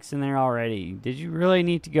 traded planks in there already. Did you really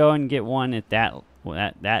need to go and get one at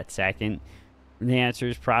that second? The answer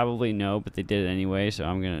is probably no, but they did it anyway, so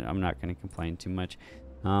I'm not gonna complain too much,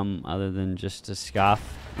 other than just to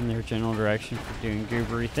scoff in their general direction for doing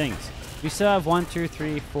goobery things. We still have 1, 2,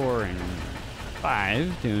 3, 4, and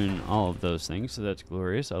 5 doing all of those things, so that's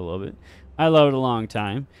glorious. I love it. I love it a long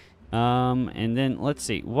time. And then let's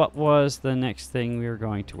see, what was the next thing we were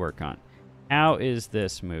going to work on? How is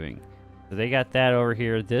this moving? So they got that over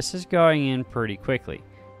here. This is going in pretty quickly.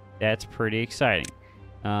 That's pretty exciting.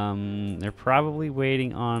 They're probably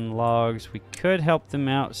waiting on logs. We could help them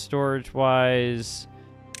out storage-wise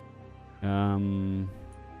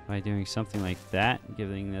by doing something like that,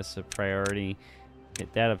 giving this a priority.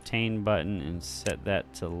 Hit that obtain button and set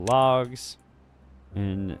that to logs.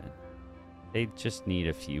 And they just need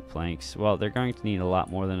a few planks. Well, they're going to need a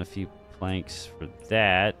lot more than a few planks for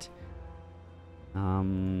that.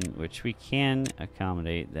 Which we can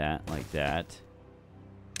accommodate that like that.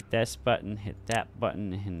 Hit this button, hit that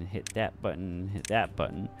button, and hit that button, hit that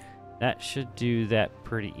button. That should do that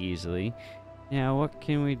pretty easily. Now, what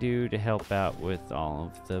can we do to help out with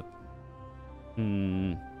all of the...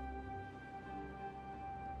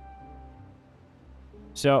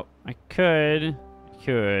 So, I could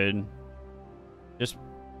just...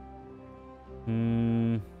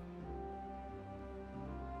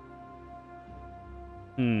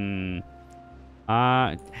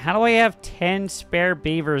 How do I have 10 spare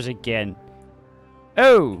beavers again?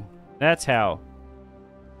 Oh, that's how.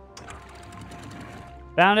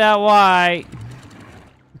 Found out why.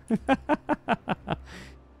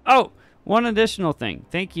 Oh, one additional thing.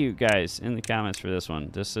 Thank you guys in the comments for this one.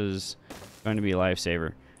 This is going to be a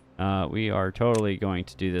lifesaver. We are totally going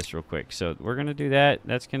to do this real quick. So we're going to do that.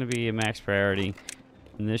 That's going to be a max priority.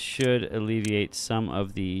 And this should alleviate some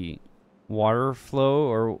of the water flow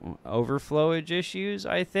or overflowage issues,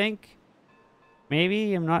 I think.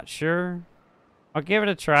 Maybe, I'm not sure. I'll give it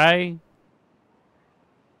a try.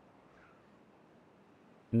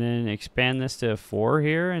 And then expand this to a 4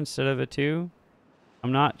 here instead of a 2.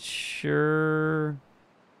 I'm not sure.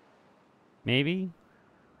 Maybe?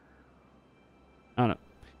 I don't know.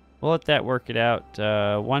 We'll let that work it out.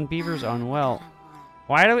 1 beaver's unwell.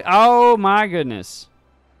 Why do we... Oh my goodness.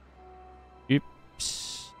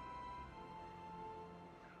 Oops.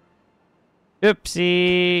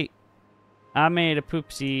 Oopsie. I made a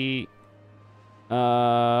poopsie.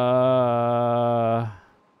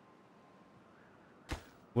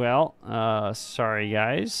 Well, sorry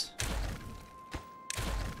guys.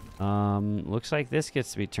 Looks like this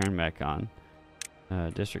gets to be turned back on.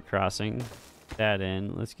 District crossing. that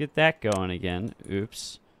in. Let's get that going again.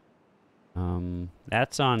 Oops.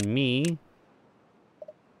 That's on me.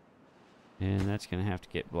 And that's gonna have to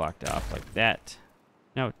get blocked off like that.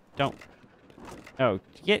 No, don't. Oh,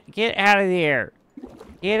 get out of there.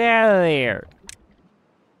 Get out of there.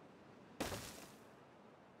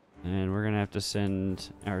 And we're gonna have to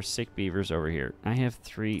send our sick beavers over here. I have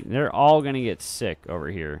 3. They're all gonna get sick over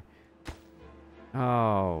here.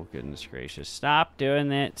 Oh, goodness gracious. Stop doing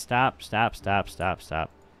that. Stop, stop, stop, stop,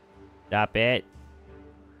 stop. Stop it.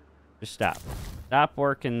 Just stop. Stop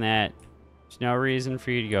working that. There's no reason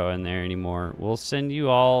for you to go in there anymore. We'll send you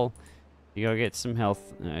all to go get some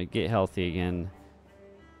health, get healthy again.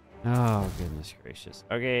 Oh, goodness gracious.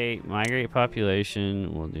 Okay, migrate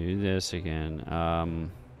population. We'll do this again.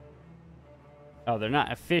 Oh, they're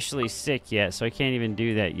not officially sick yet, so I can't even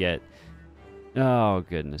do that yet. Oh,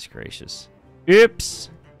 goodness gracious. Oops.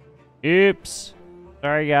 Oops.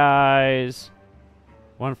 Sorry, guys.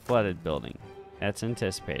 1 flooded building. That's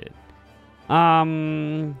anticipated.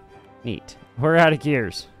 Neat. We're out of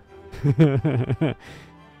gears. That's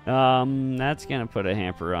gonna put a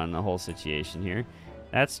hamper on the whole situation here.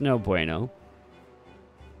 That's no bueno.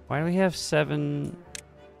 Why do we have 7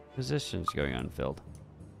 positions going unfilled?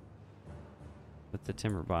 With the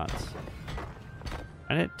timber bots.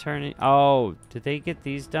 I didn't turn it. Oh, did they get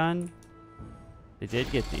these done? They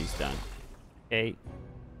did get these done. Okay.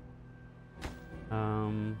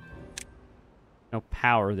 No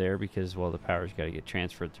power there because, well, the power's got to get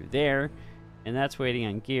transferred through there. And that's waiting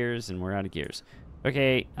on gears, and we're out of gears.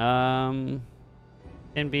 Okay, 10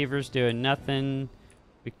 beavers doing nothing.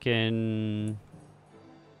 We can...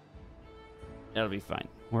 That'll be fine.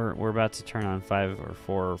 We're about to turn on 4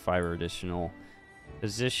 or 5 additional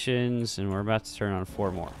positions, and we're about to turn on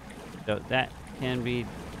 4 more. So that can be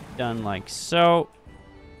done like so.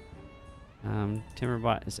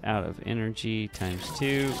 Timberbot is out of energy ×2.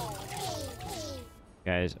 You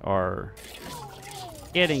guys are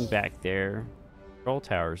getting back there. Control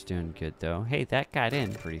tower's doing good though. Hey, that got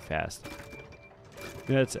in pretty fast.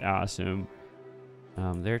 That's awesome.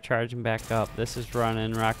 They're charging back up. This is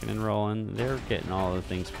running, rocking and rolling. They're getting all the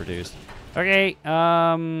things produced. Okay,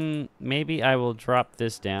 maybe I will drop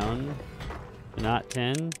this down to not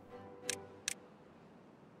 10.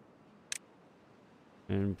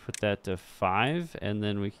 And put that to 5, and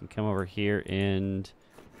then we can come over here and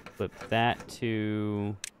flip that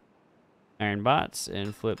to iron bots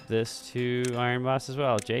and flip this to iron bots as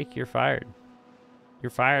well. Jake, you're fired. You're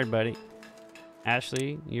fired, buddy.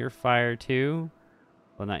 Ashley, you're fired too.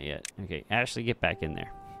 Well, not yet. Okay, Ashley, get back in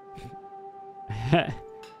there.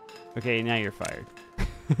 Okay, now you're fired.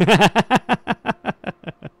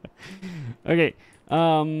 Okay,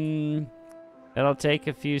 it'll take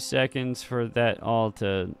a few seconds for that all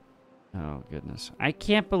to... Oh, goodness. I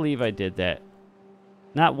can't believe I did that.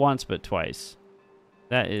 Not once, but twice.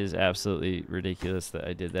 That is absolutely ridiculous that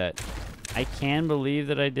I did that. I can believe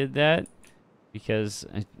that I did that because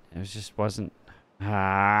it just wasn't...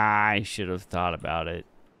 I should have thought about it.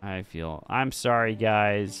 I'm sorry,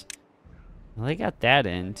 guys. Well, they got that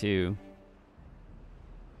in, too.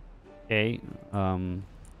 Okay, how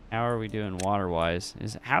are we doing water-wise?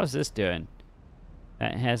 How's this doing?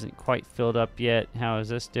 That hasn't quite filled up yet. How is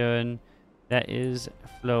this doing? That is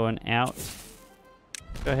flowing out.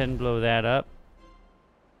 Go ahead and blow that up.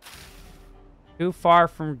 Too far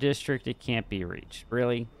from district, it can't be reached.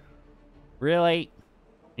 Really? Really?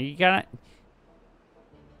 You gotta...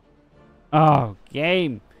 Oh,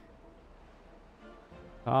 game.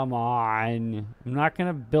 Come on. I'm not going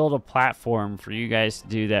to build a platform for you guys to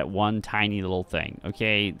do that one tiny little thing.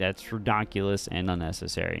 Okay? That's redonkulous and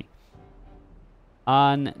unnecessary.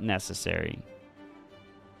 Unnecessary.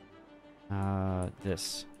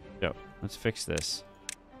 This. So, let's fix this.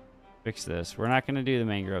 Fix this. We're not going to do the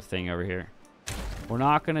mangrove thing over here. We're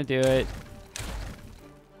not going to do it.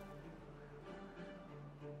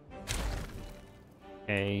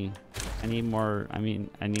 Okay. I need more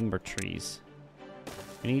trees.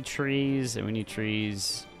 We need trees, and we need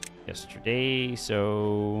trees yesterday,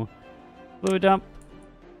 so blue dump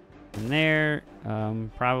in there.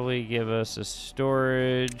 Probably give us a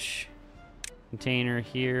storage container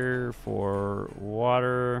here for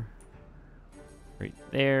water right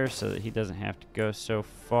there so that he doesn't have to go so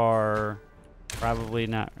far. Probably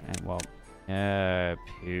not, well,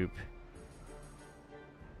 poop.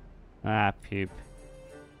 Poop.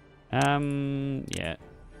 Yeah,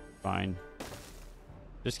 fine.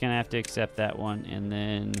 Just gonna have to accept that one, and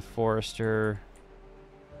then forester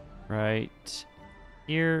right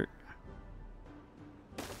here.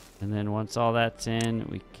 And then once all that's in,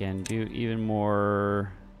 we can do even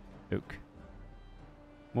more oak.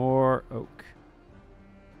 More oak.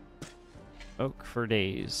 Oak for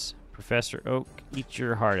days. Professor Oak, eat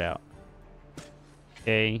your heart out.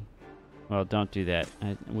 Okay. Well, don't do that.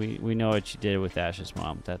 We know what you did with Ash's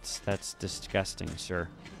mom. That's disgusting, sir.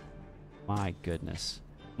 My goodness.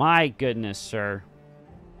 My goodness, sir.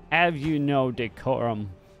 Have you no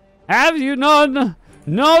decorum? Have you none?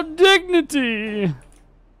 No dignity?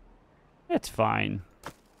 That's fine.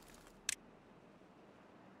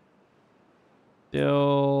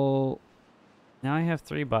 Still, now I have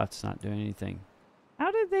 3 bots not doing anything.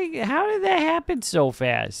 How did that happen so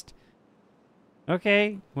fast?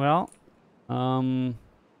 Okay, well, more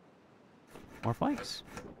planks.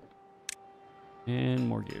 And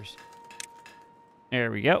more gears.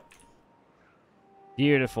 There we go.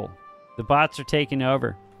 Beautiful. The bots are taking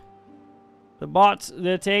over. The bots,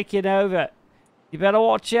 they're taking over. You better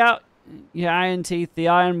watch out, you iron teeth, the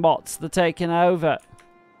iron bots, they're taking over.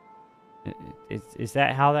 Is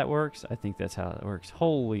that how that works? I think that's how that works.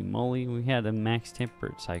 Holy moly, we had a max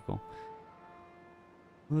temperate cycle.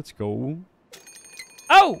 Let's go.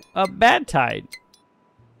 Oh, a bad tide.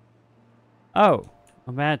 Oh,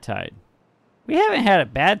 a bad tide. We haven't had a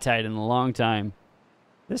bad tide in a long time.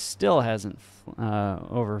 This still hasn't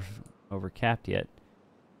overcapped yet.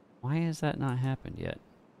 Why has that not happened yet?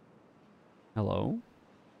 Hello?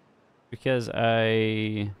 Because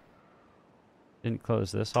I didn't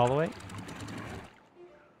close this all the way?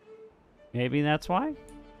 Maybe that's why?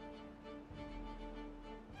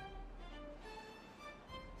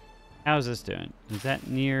 How's this doing? Is that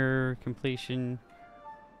near completion?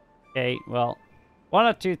 Okay, well, one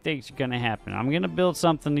of 2 things are going to happen. I'm going to build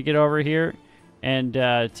something to get over here and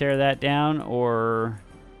tear that down, or...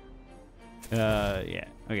 yeah.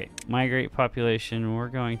 Okay, migrate population. We're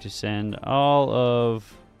going to send all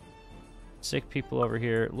of sick people over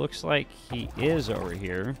here. It looks like he is over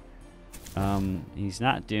here. He's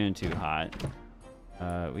not doing too hot.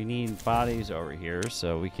 We need bodies over here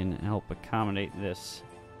so we can help accommodate this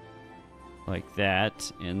like that.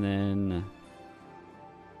 And then,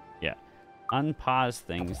 yeah, unpause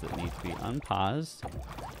things that need to be unpaused.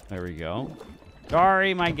 There we go.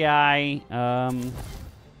 Sorry, my guy.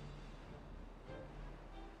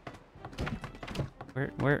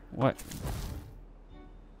 What?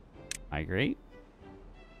 Migrate.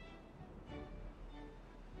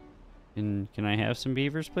 Can I have some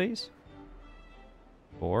beavers, please?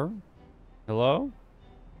 4. Hello?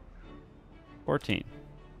 14.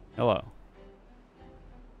 Hello.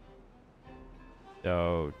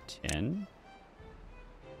 So, 10.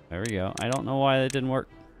 There we go. I don't know why that didn't work.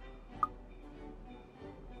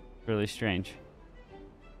 Really strange.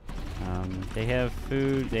 They have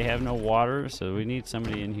food. They have no water, so we need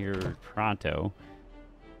somebody in here pronto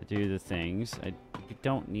to do the things. We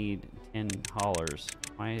don't need 10 haulers.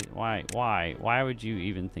 Why would you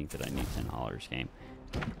even think that I need 10 haulers, game?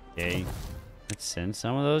 Okay, let's send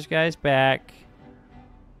some of those guys back.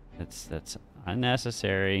 That's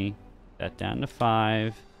unnecessary. That down to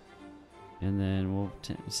 5, and then we'll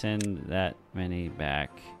send that many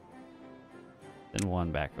back. Then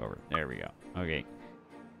 1 back over. There we go. Okay.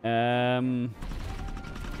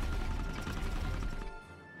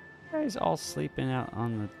 Guys all sleeping out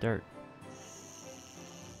on the dirt.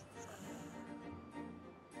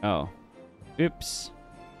 Oh. Oops.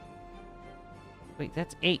 Wait,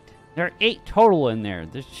 that's 8. There are 8 total in there.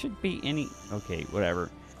 There should be any... Okay, whatever.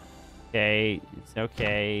 Okay, it's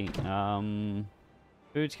okay.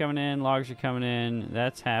 Food's coming in, logs are coming in.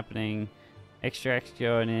 That's happening. Extracts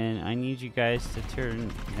going in. I need you guys to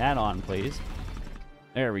turn that on, please.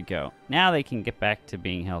 There we go. Now they can get back to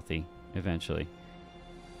being healthy eventually.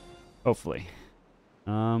 Hopefully.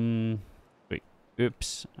 Wait.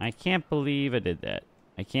 Oops. I can't believe I did that.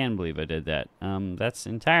 I can believe I did that. That's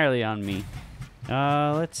entirely on me.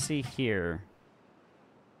 Let's see here.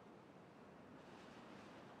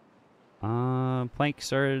 Plank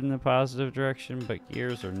started in the positive direction, but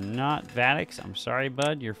gears are not. Vadix, I'm sorry,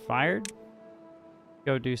 bud. You're fired.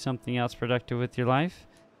 Go do something else productive with your life.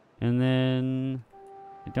 And then...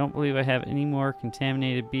 I don't believe I have any more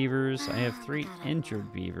contaminated beavers. I have 3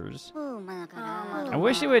 injured beavers. I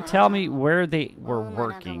wish it would tell me where they were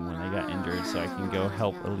working when they got injured so I can go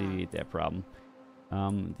help alleviate that problem.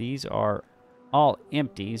 These are all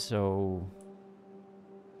empty, so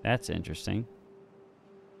that's interesting.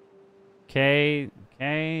 Okay,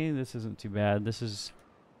 this isn't too bad. This is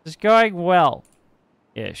going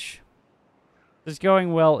well-ish. This is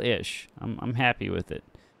going well-ish. I'm happy with it.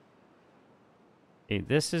 Okay,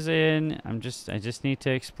 this is in. I just need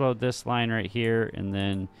to explode this line right here and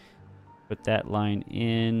then put that line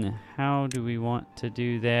in. How do we want to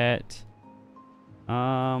do that?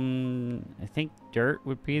 I think dirt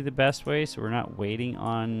would be the best way, so we're not waiting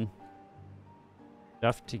on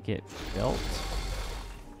stuff to get built.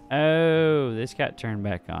 Oh, this got turned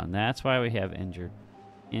back on. That's why we have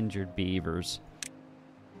injured beavers.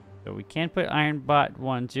 So we can put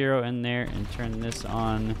Ironbot 10 in there and turn this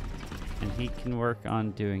on, and he can work on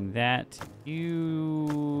doing that.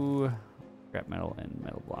 You scrap metal and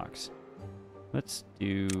metal blocks. Let's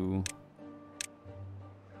do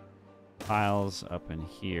piles up in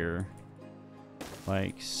here,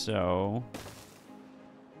 like so.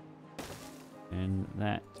 And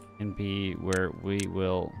that can be where we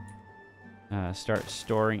will start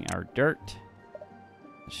storing our dirt.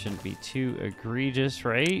 It shouldn't be too egregious,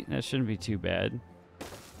 right? That shouldn't be too bad.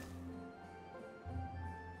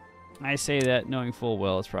 I say that knowing full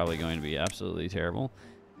well it's probably going to be absolutely terrible.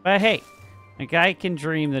 But hey, a guy can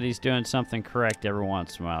dream that he's doing something correct every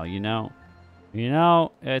once in a while, you know? You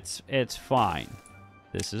know, it's fine.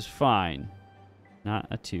 This is fine. Not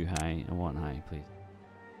a 2 high, a 1 high, please.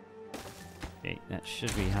 Okay, that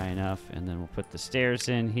should be high enough. And then we'll put the stairs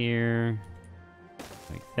in here.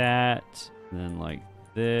 Like that. And then like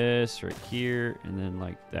this right here. And then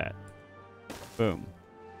like that. Boom.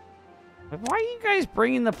 But why are you guys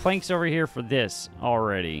bringing the planks over here for this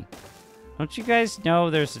already? Don't you guys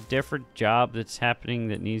know there's a different job that's happening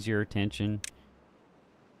that needs your attention?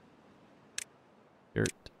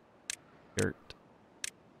 Dirt. Dirt.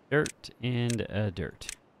 Dirt and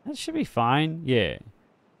dirt. That should be fine. Yeah.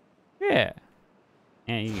 Yeah.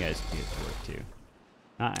 And you guys can get to work too.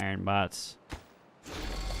 Not iron bots.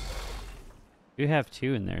 We have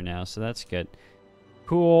 2 in there now, so that's good.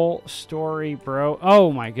 Cool story, bro.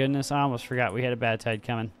 Oh my goodness, I almost forgot we had a bad tide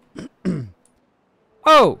coming.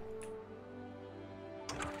 Oh!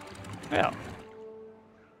 Well.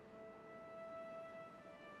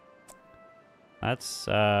 That's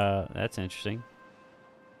interesting.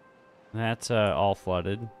 That's all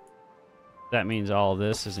flooded. That means all of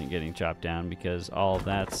this isn't getting chopped down because all of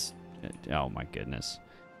that's... Oh my goodness.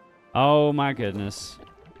 Oh my goodness.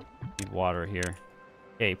 Need water here.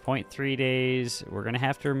 Okay, 0.3 days. We're going to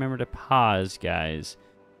have to remember to pause, guys.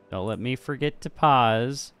 Don't let me forget to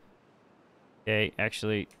pause. Okay,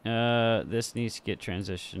 actually, this needs to get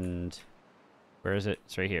transitioned. Where is it?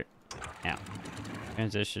 It's right here. Now.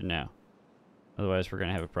 Transition now. Otherwise, we're going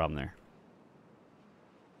to have a problem there.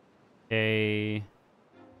 Okay.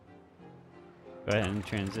 Go ahead and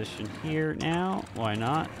transition here now. Why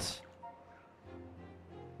not?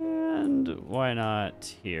 And why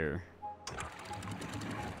not here?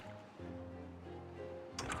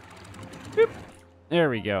 Boop. There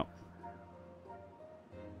we go.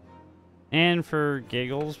 And for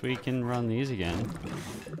giggles, we can run these again.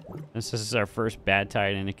 This is our first bad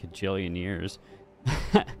tide in a cajillion years.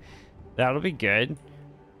 That'll be good.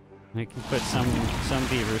 We can put some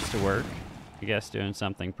beavers to work. I guess doing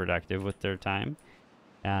something productive with their time.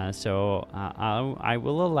 So I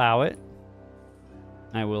will allow it.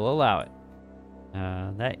 I will allow it.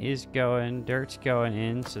 That is going. Dirt's going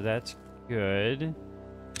in, so that's good.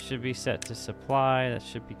 Should be set to supply. That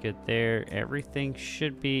should be good there. Everything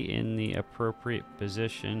should be in the appropriate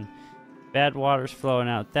position. Bad water's flowing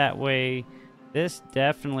out that way. This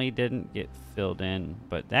definitely didn't get filled in,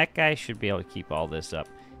 but that guy should be able to keep all this up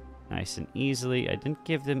nice and easily. I didn't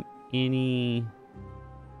give them any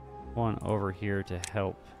one over here to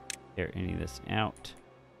help clear any of this out.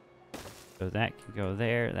 So that can go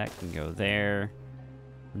there, that can go there.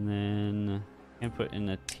 And then I can put in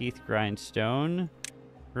a teeth grindstone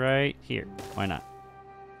right here. Why not?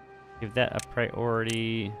 Give that a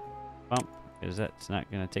priority bump because that's not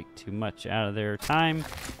going to take too much out of their time.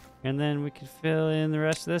 And then we can fill in the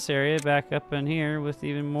rest of this area back up in here with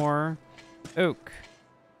even more oak.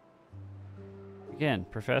 Again,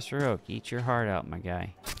 Professor Oak, eat your heart out, my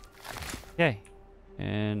guy. Okay.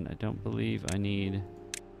 And I don't believe I need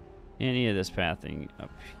any of this pathing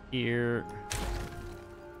up here.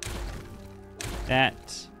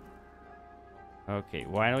 That. Okay,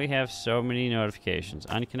 why do we have so many notifications?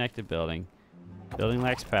 Unconnected building. Building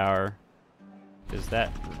lacks power. Is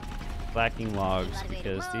that lacking logs?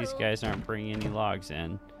 Because these guys aren't bringing any logs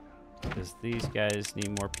in. Because these guys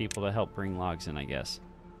need more people to help bring logs in, I guess.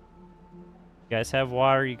 You guys have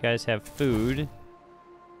water, you guys have food,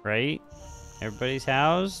 right? Everybody's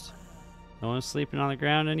housed. No one's sleeping on the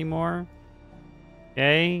ground anymore.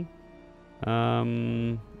 Okay.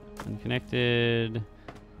 Unconnected.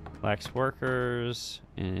 Lacks workers,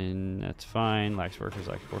 and that's fine. Lacks workers,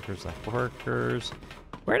 lacks workers, lacks workers.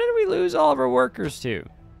 Where did we lose all of our workers to?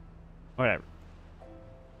 Whatever.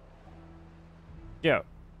 Yo.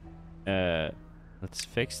 Let's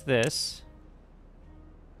fix this.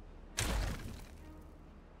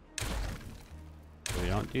 So we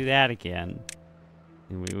don't do that again.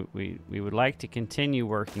 And we would like to continue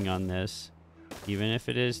working on this, even if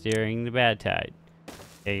it is during the bad tide.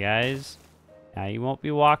 Okay, guys? Now you won't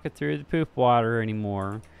be walking through the poop water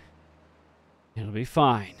anymore. It'll be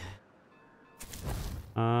fine.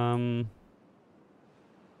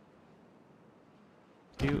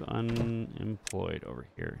 Two unemployed over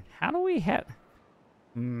here. How do we have...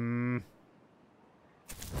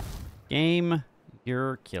 Game,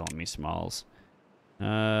 you're killing me, Smalls.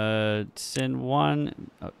 Send one...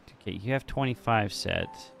 Oh, okay, you have 25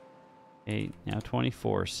 set. Okay, now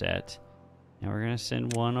 24 set. Now we're gonna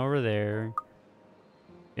send one over there.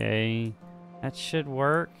 Okay, that should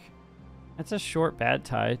work. That's a short bad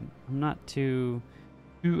tide. I'm not too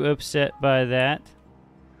upset by that.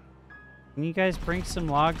 Can you guys bring some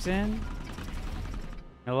logs in?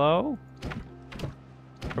 Hello?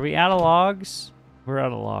 Are we out of logs? We're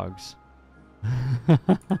out of logs.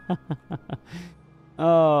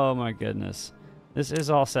 Oh my goodness. This is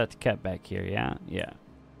all set to cut back here, yeah? Yeah.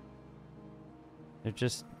 They're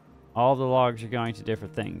just... all the logs are going to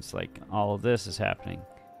different things. Like, all of this is happening.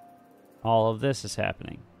 All of this is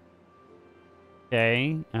happening.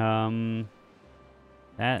 Okay,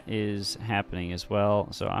 that is happening as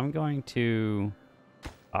well. So I'm going to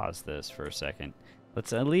pause this for a second.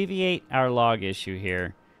 Let's alleviate our log issue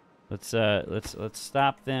here. Let's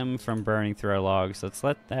stop them from burning through our logs. Let's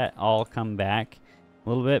let that all come back a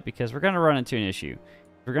little bit, because we're going to run into an issue.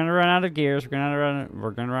 We're going to run out of gears. We're going to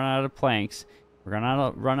run out of planks. We're going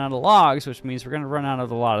to run out of logs, which means we're going to run out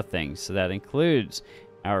of a lot of things. So that includes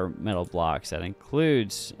our metal blocks. That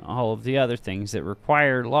includes all of the other things that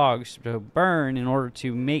require logs to burn in order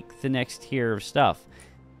to make the next tier of stuff.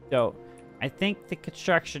 So I think the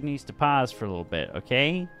construction needs to pause for a little bit,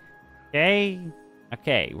 okay?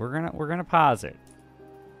 Okay, we're gonna pause it.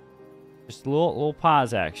 Just a little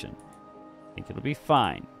pause action. I think it'll be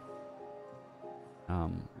fine.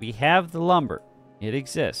 We have the lumber. It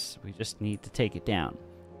exists. We just need to take it down.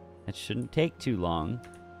 That shouldn't take too long,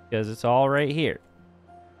 because it's all right here.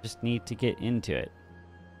 Just need to get into it.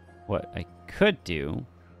 What I could do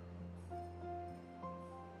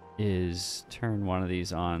is turn one of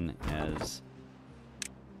these on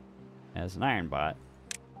as an iron bot.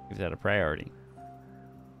 Give that a priority.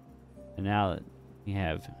 And now that we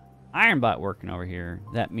have iron bot working over here,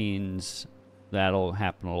 that means that'll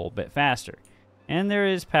happen a little bit faster. And there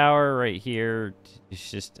is power right here. It's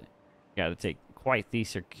just got to take quite the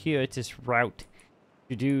circuitous route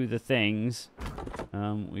to do the things.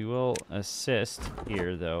 We will assist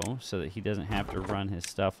here, though, so that he doesn't have to run his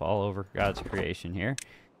stuff all over God's creation here.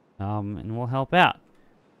 And we'll help out.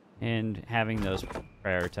 And having those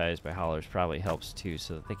prioritized by haulers probably helps, too,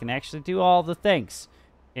 so that they can actually do all the things.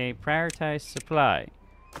 Okay, prioritize supply.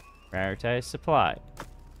 Prioritize supply.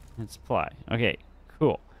 And supply. Okay,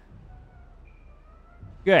 cool.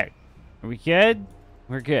 Good. Are we good?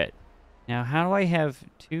 We're good. Now, how do I have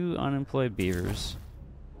 2 unemployed beavers?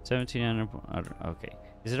 17 unemployed. Okay.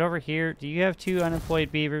 Is it over here? Do you have 2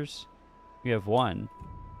 unemployed beavers? You have 1.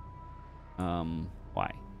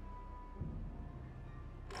 Why?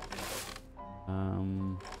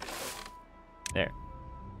 There.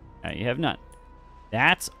 Now you have none.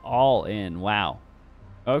 That's all in. Wow.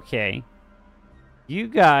 Okay. You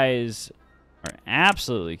guys are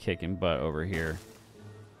absolutely kicking butt over here.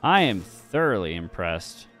 I am thoroughly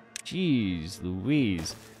impressed. Jeez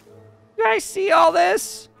Louise. You guys see all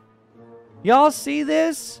this? Y'all see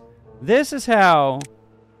this? This is how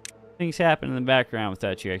things happen in the background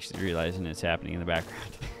without you actually realizing it's happening in the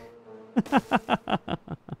background.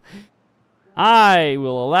 I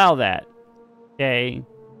will allow that. Okay?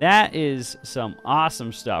 That is some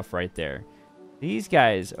awesome stuff right there. These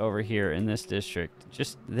guys over here in this district,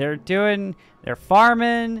 just, they're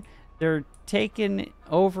farming, they're taking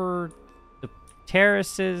over the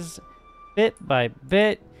terraces bit by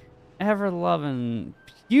bit. Ever-loving,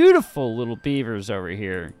 beautiful little beavers over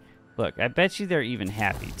here. Look, I bet you they're even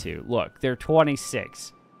happy too. Look, they're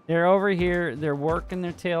 26. They're over here, they're working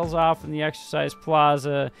their tails off in the exercise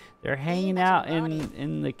plaza. They're hanging out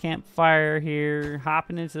in the campfire here,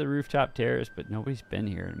 hopping into the rooftop terrace, but nobody's been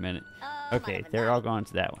here in a minute. Okay, they're all going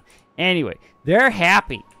to that one. Anyway, they're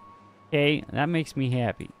happy. Okay, that makes me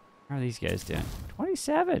happy. How are these guys doing?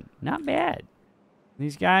 27, not bad.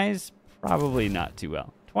 These guys, probably not too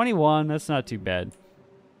well. 21, that's not too bad.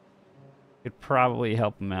 Could probably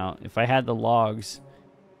help them out. If I had the logs,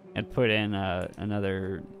 I'd put in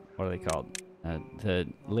another, what are they called? The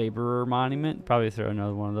laborer monument. Probably throw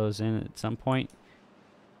another one of those in at some point.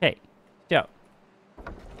 Hey, so.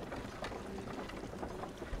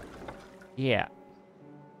 Yeah.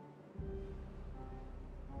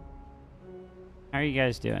 How are you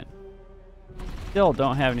guys doing? still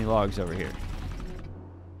don't have any logs over here.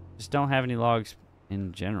 Just don't have any logs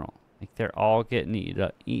in general. Like, they're all getting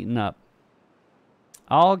eaten up.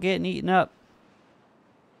 All getting eaten up.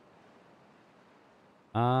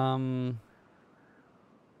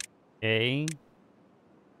 Okay.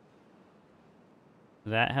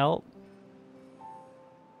 Does that help?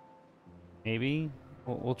 Maybe.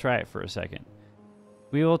 We'll try it for a second.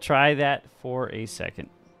 We will try that for a second.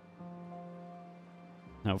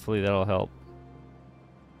 Hopefully that'll help.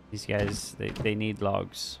 These guys, they need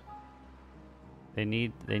logs. They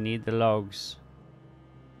need the logs.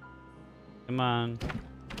 Come on.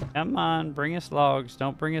 Come on, bring us logs.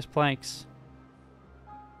 Don't bring us planks.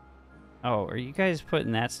 Oh, are you guys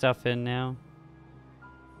putting that stuff in now?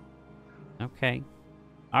 Okay.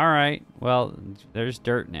 Alright. Well, there's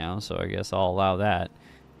dirt now, so I guess I'll allow that.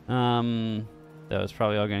 That was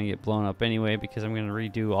probably all going to get blown up anyway because I'm going to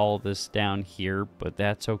redo all of this down here, but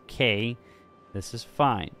that's okay. This is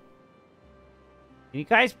fine. Can you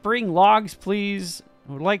guys bring logs, please?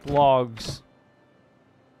 I would like logs.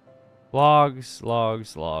 Logs,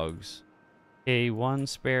 logs, logs. Okay, one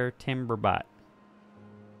spare timber bot.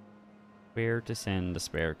 Where to send a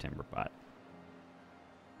spare timber bot?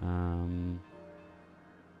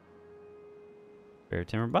 Spare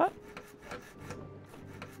timber bot?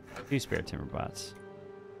 2 spare timber bots.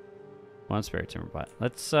 1 spare timber bot.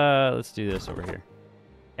 Let's do this over here.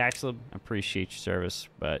 Axel, I appreciate your service,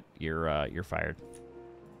 but you're fired.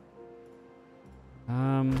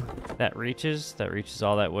 That reaches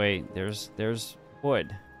all that way. There's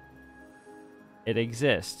wood. It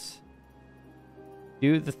exists.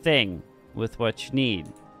 Do the thing with what you need.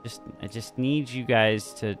 I just need you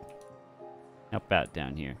guys to help out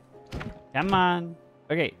down here. Come on.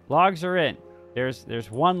 Okay, logs are in. There's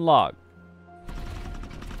 1 log.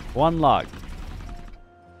 1 log.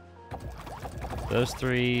 Those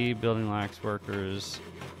 3 building blocks workers.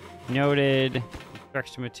 Noted.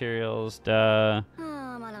 Construction materials. Duh.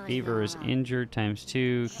 Beavers injured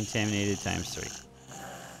 ×2. Contaminated ×3.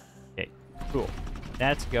 Okay, cool.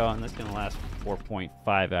 That's going. That's going to last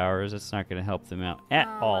 4.5 hours. That's not going to help them out at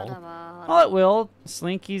all. Well, it will.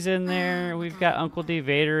 Slinky's in there. We've got Uncle D.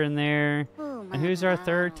 Vader in there. And who's our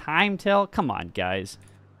third? Time Tell? Come on, guys.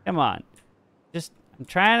 Come on. Just, I'm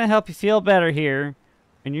trying to help you feel better here.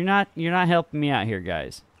 And you're not helping me out here,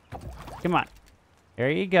 guys. Come on. There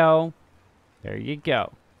you go. There you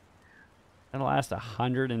go. That'll last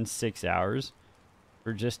 106 hours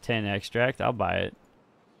for just 10 extract. I'll buy it.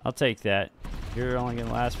 I'll take that. You're only going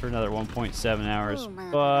to last for another 1.7 hours.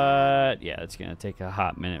 But, yeah, it's going to take a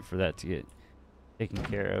hot minute for that to get taken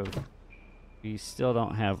care of. We still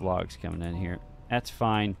don't have logs coming in here. That's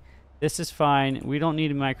fine. This is fine. We don't need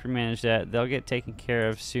to micromanage that. They'll get taken care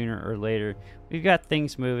of sooner or later. We've got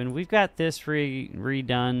things moving. We've got this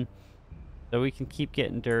redone. So we can keep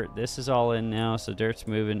getting dirt. This is all in now, so dirt's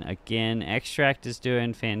moving again. Extract is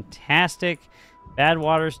doing fantastic. Bad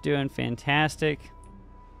water's doing fantastic.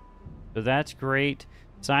 So that's great.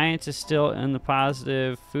 Science is still in the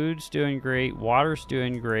positive. Food's doing great. Water's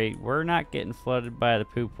doing great. We're not getting flooded by the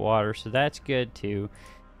poop water, so that's good too.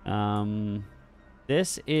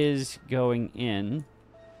 This is going in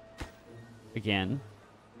again,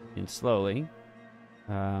 and slowly.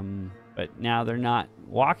 But now they're not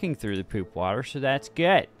walking through the poop water, so that's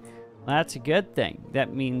good. That's a good thing.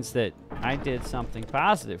 That means that I did something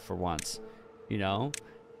positive for once, you know?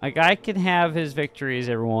 Like, I can have his victories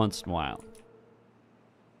every once in a while.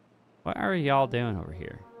 What are y'all doing over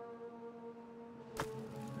here?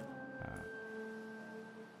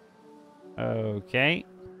 Okay.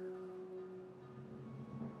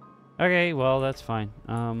 Okay, well, that's fine.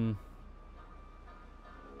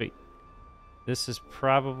 Wait. This is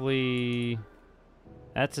probably...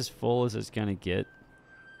 That's as full as it's gonna get,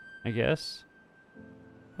 I guess.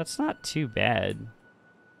 That's not too bad,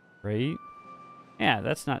 right? Yeah,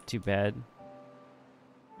 that's not too bad.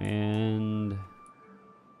 And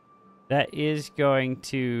that is going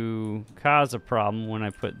to cause a problem when I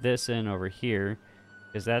put this in over here,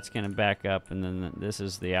 because that's going to back up, and then this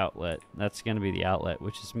is the outlet. That's going to be the outlet,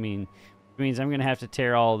 which means I'm going to have to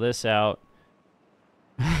tear all this out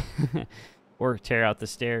or tear out the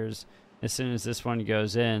stairs as soon as this one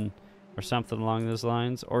goes in, or something along those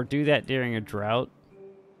lines, or do that during a drought.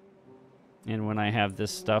 And when I have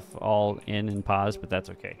this stuff all in and paused, but that's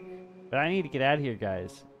okay. But I need to get out of here,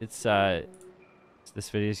 guys. It's this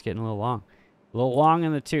video's getting a little long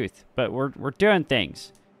in the tooth, but we're doing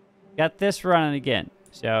things. Got this running again.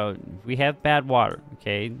 So we have bad water,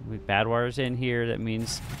 okay? Bad water's in here. That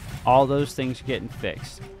means all those things are getting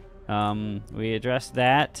fixed. We addressed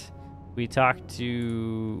that. We talked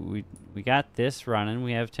to we got this running.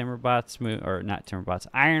 We have timber bots or not timber bots,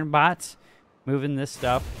 iron bots moving this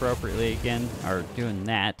stuff appropriately again, or doing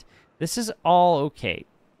that. This is all okay.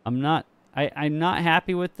 I'm not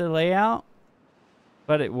happy with the layout,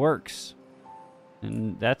 but it works.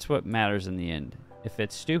 And that's what matters in the end. If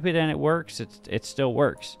it's stupid and it works, it still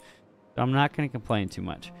works. So I'm not going to complain too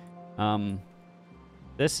much.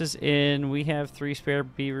 This is in. We have 3 spare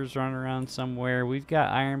beavers running around somewhere. We've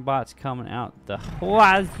got iron bots coming out the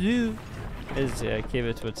wazoo, as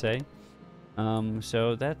Kivitz would say.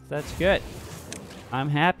 So that's good. I'm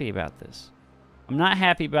happy about this. I'm not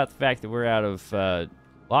happy about the fact that we're out of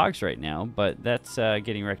logs right now, but that's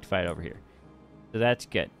getting rectified over here. So that's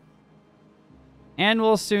good. And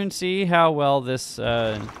we'll soon see how well this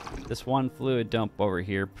this one fluid dump over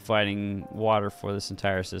here providing water for this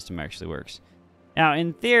entire system actually works. Now,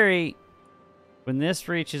 in theory, when this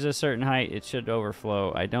reaches a certain height, it should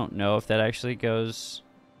overflow. I don't know if that actually goes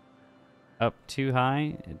up too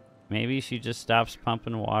high. Maybe she just stops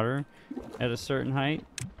pumping water at a certain height.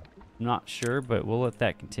 I'm not sure, but we'll let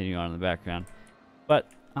that continue on in the background.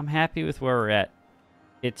 But I'm happy with where we're at.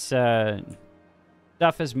 It's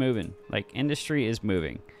stuff is moving. Like, industry is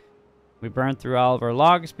moving. We burned through all of our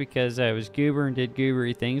logs because I was goober and did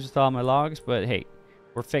goobery things with all my logs, but hey,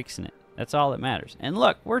 we're fixing it. That's all that matters. And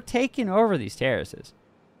look, we're taking over these terraces.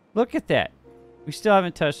 Look at that. We still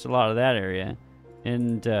haven't touched a lot of that area.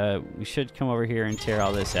 And we should come over here and tear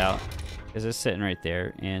all this out, because it's sitting right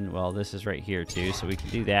there. And, well, this is right here too, so we can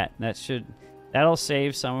do that. That'll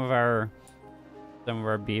save some of our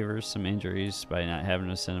beavers some injuries by not having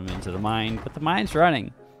to send them into the mine. But the mine's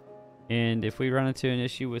running. And if we run into an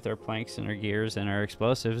issue with our planks and our gears and our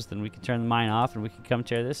explosives, then we can turn the mine off and we can come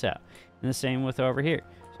tear this out. And the same with over here.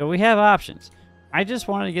 So we have options. I just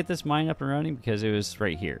wanted to get this mine up and running because it was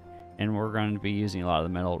right here. And we're going to be using a lot of the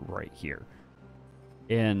metal right here.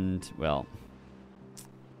 And, well,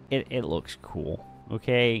 it looks cool.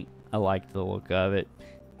 Okay? I like the look of it.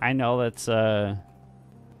 I know that's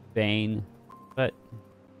vain, but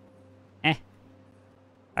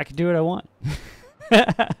I can do what I want.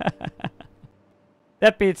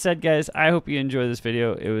 That being said, guys, I hope you enjoyed this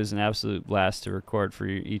video. It was an absolute blast to record for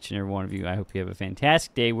each and every one of you. I hope you have a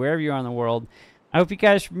fantastic day wherever you are in the world. I hope you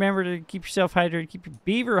guys remember to keep yourself hydrated, keep your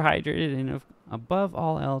beaver hydrated, and above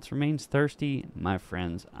all else, remain thirsty, my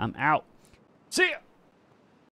friends. I'm out. See ya!